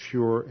that both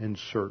sure and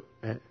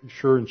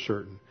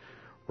certain.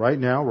 Right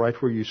now, right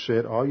where you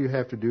sit, all you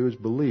have to do is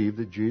believe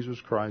that Jesus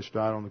Christ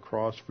died on the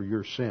cross for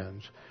your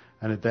sins,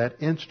 and at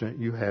that instant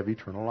you have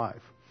eternal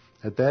life.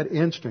 At that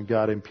instant,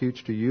 God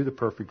imputes to you the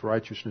perfect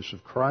righteousness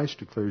of Christ,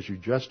 declares you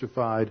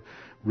justified,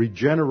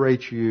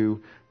 regenerates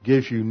you,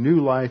 gives you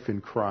new life in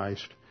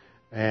Christ,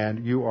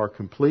 and you are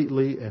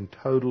completely and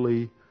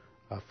totally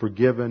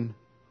forgiven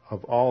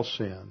of all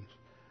sins.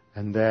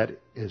 And that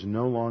is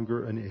no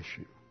longer an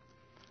issue.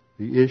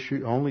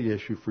 The only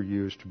issue for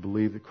you is to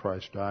believe that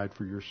Christ died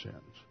for your sins.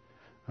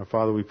 Now,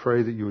 Father, we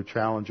pray that You would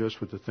challenge us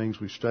with the things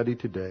we studied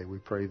today. We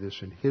pray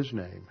this in His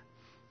name.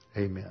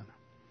 Amen.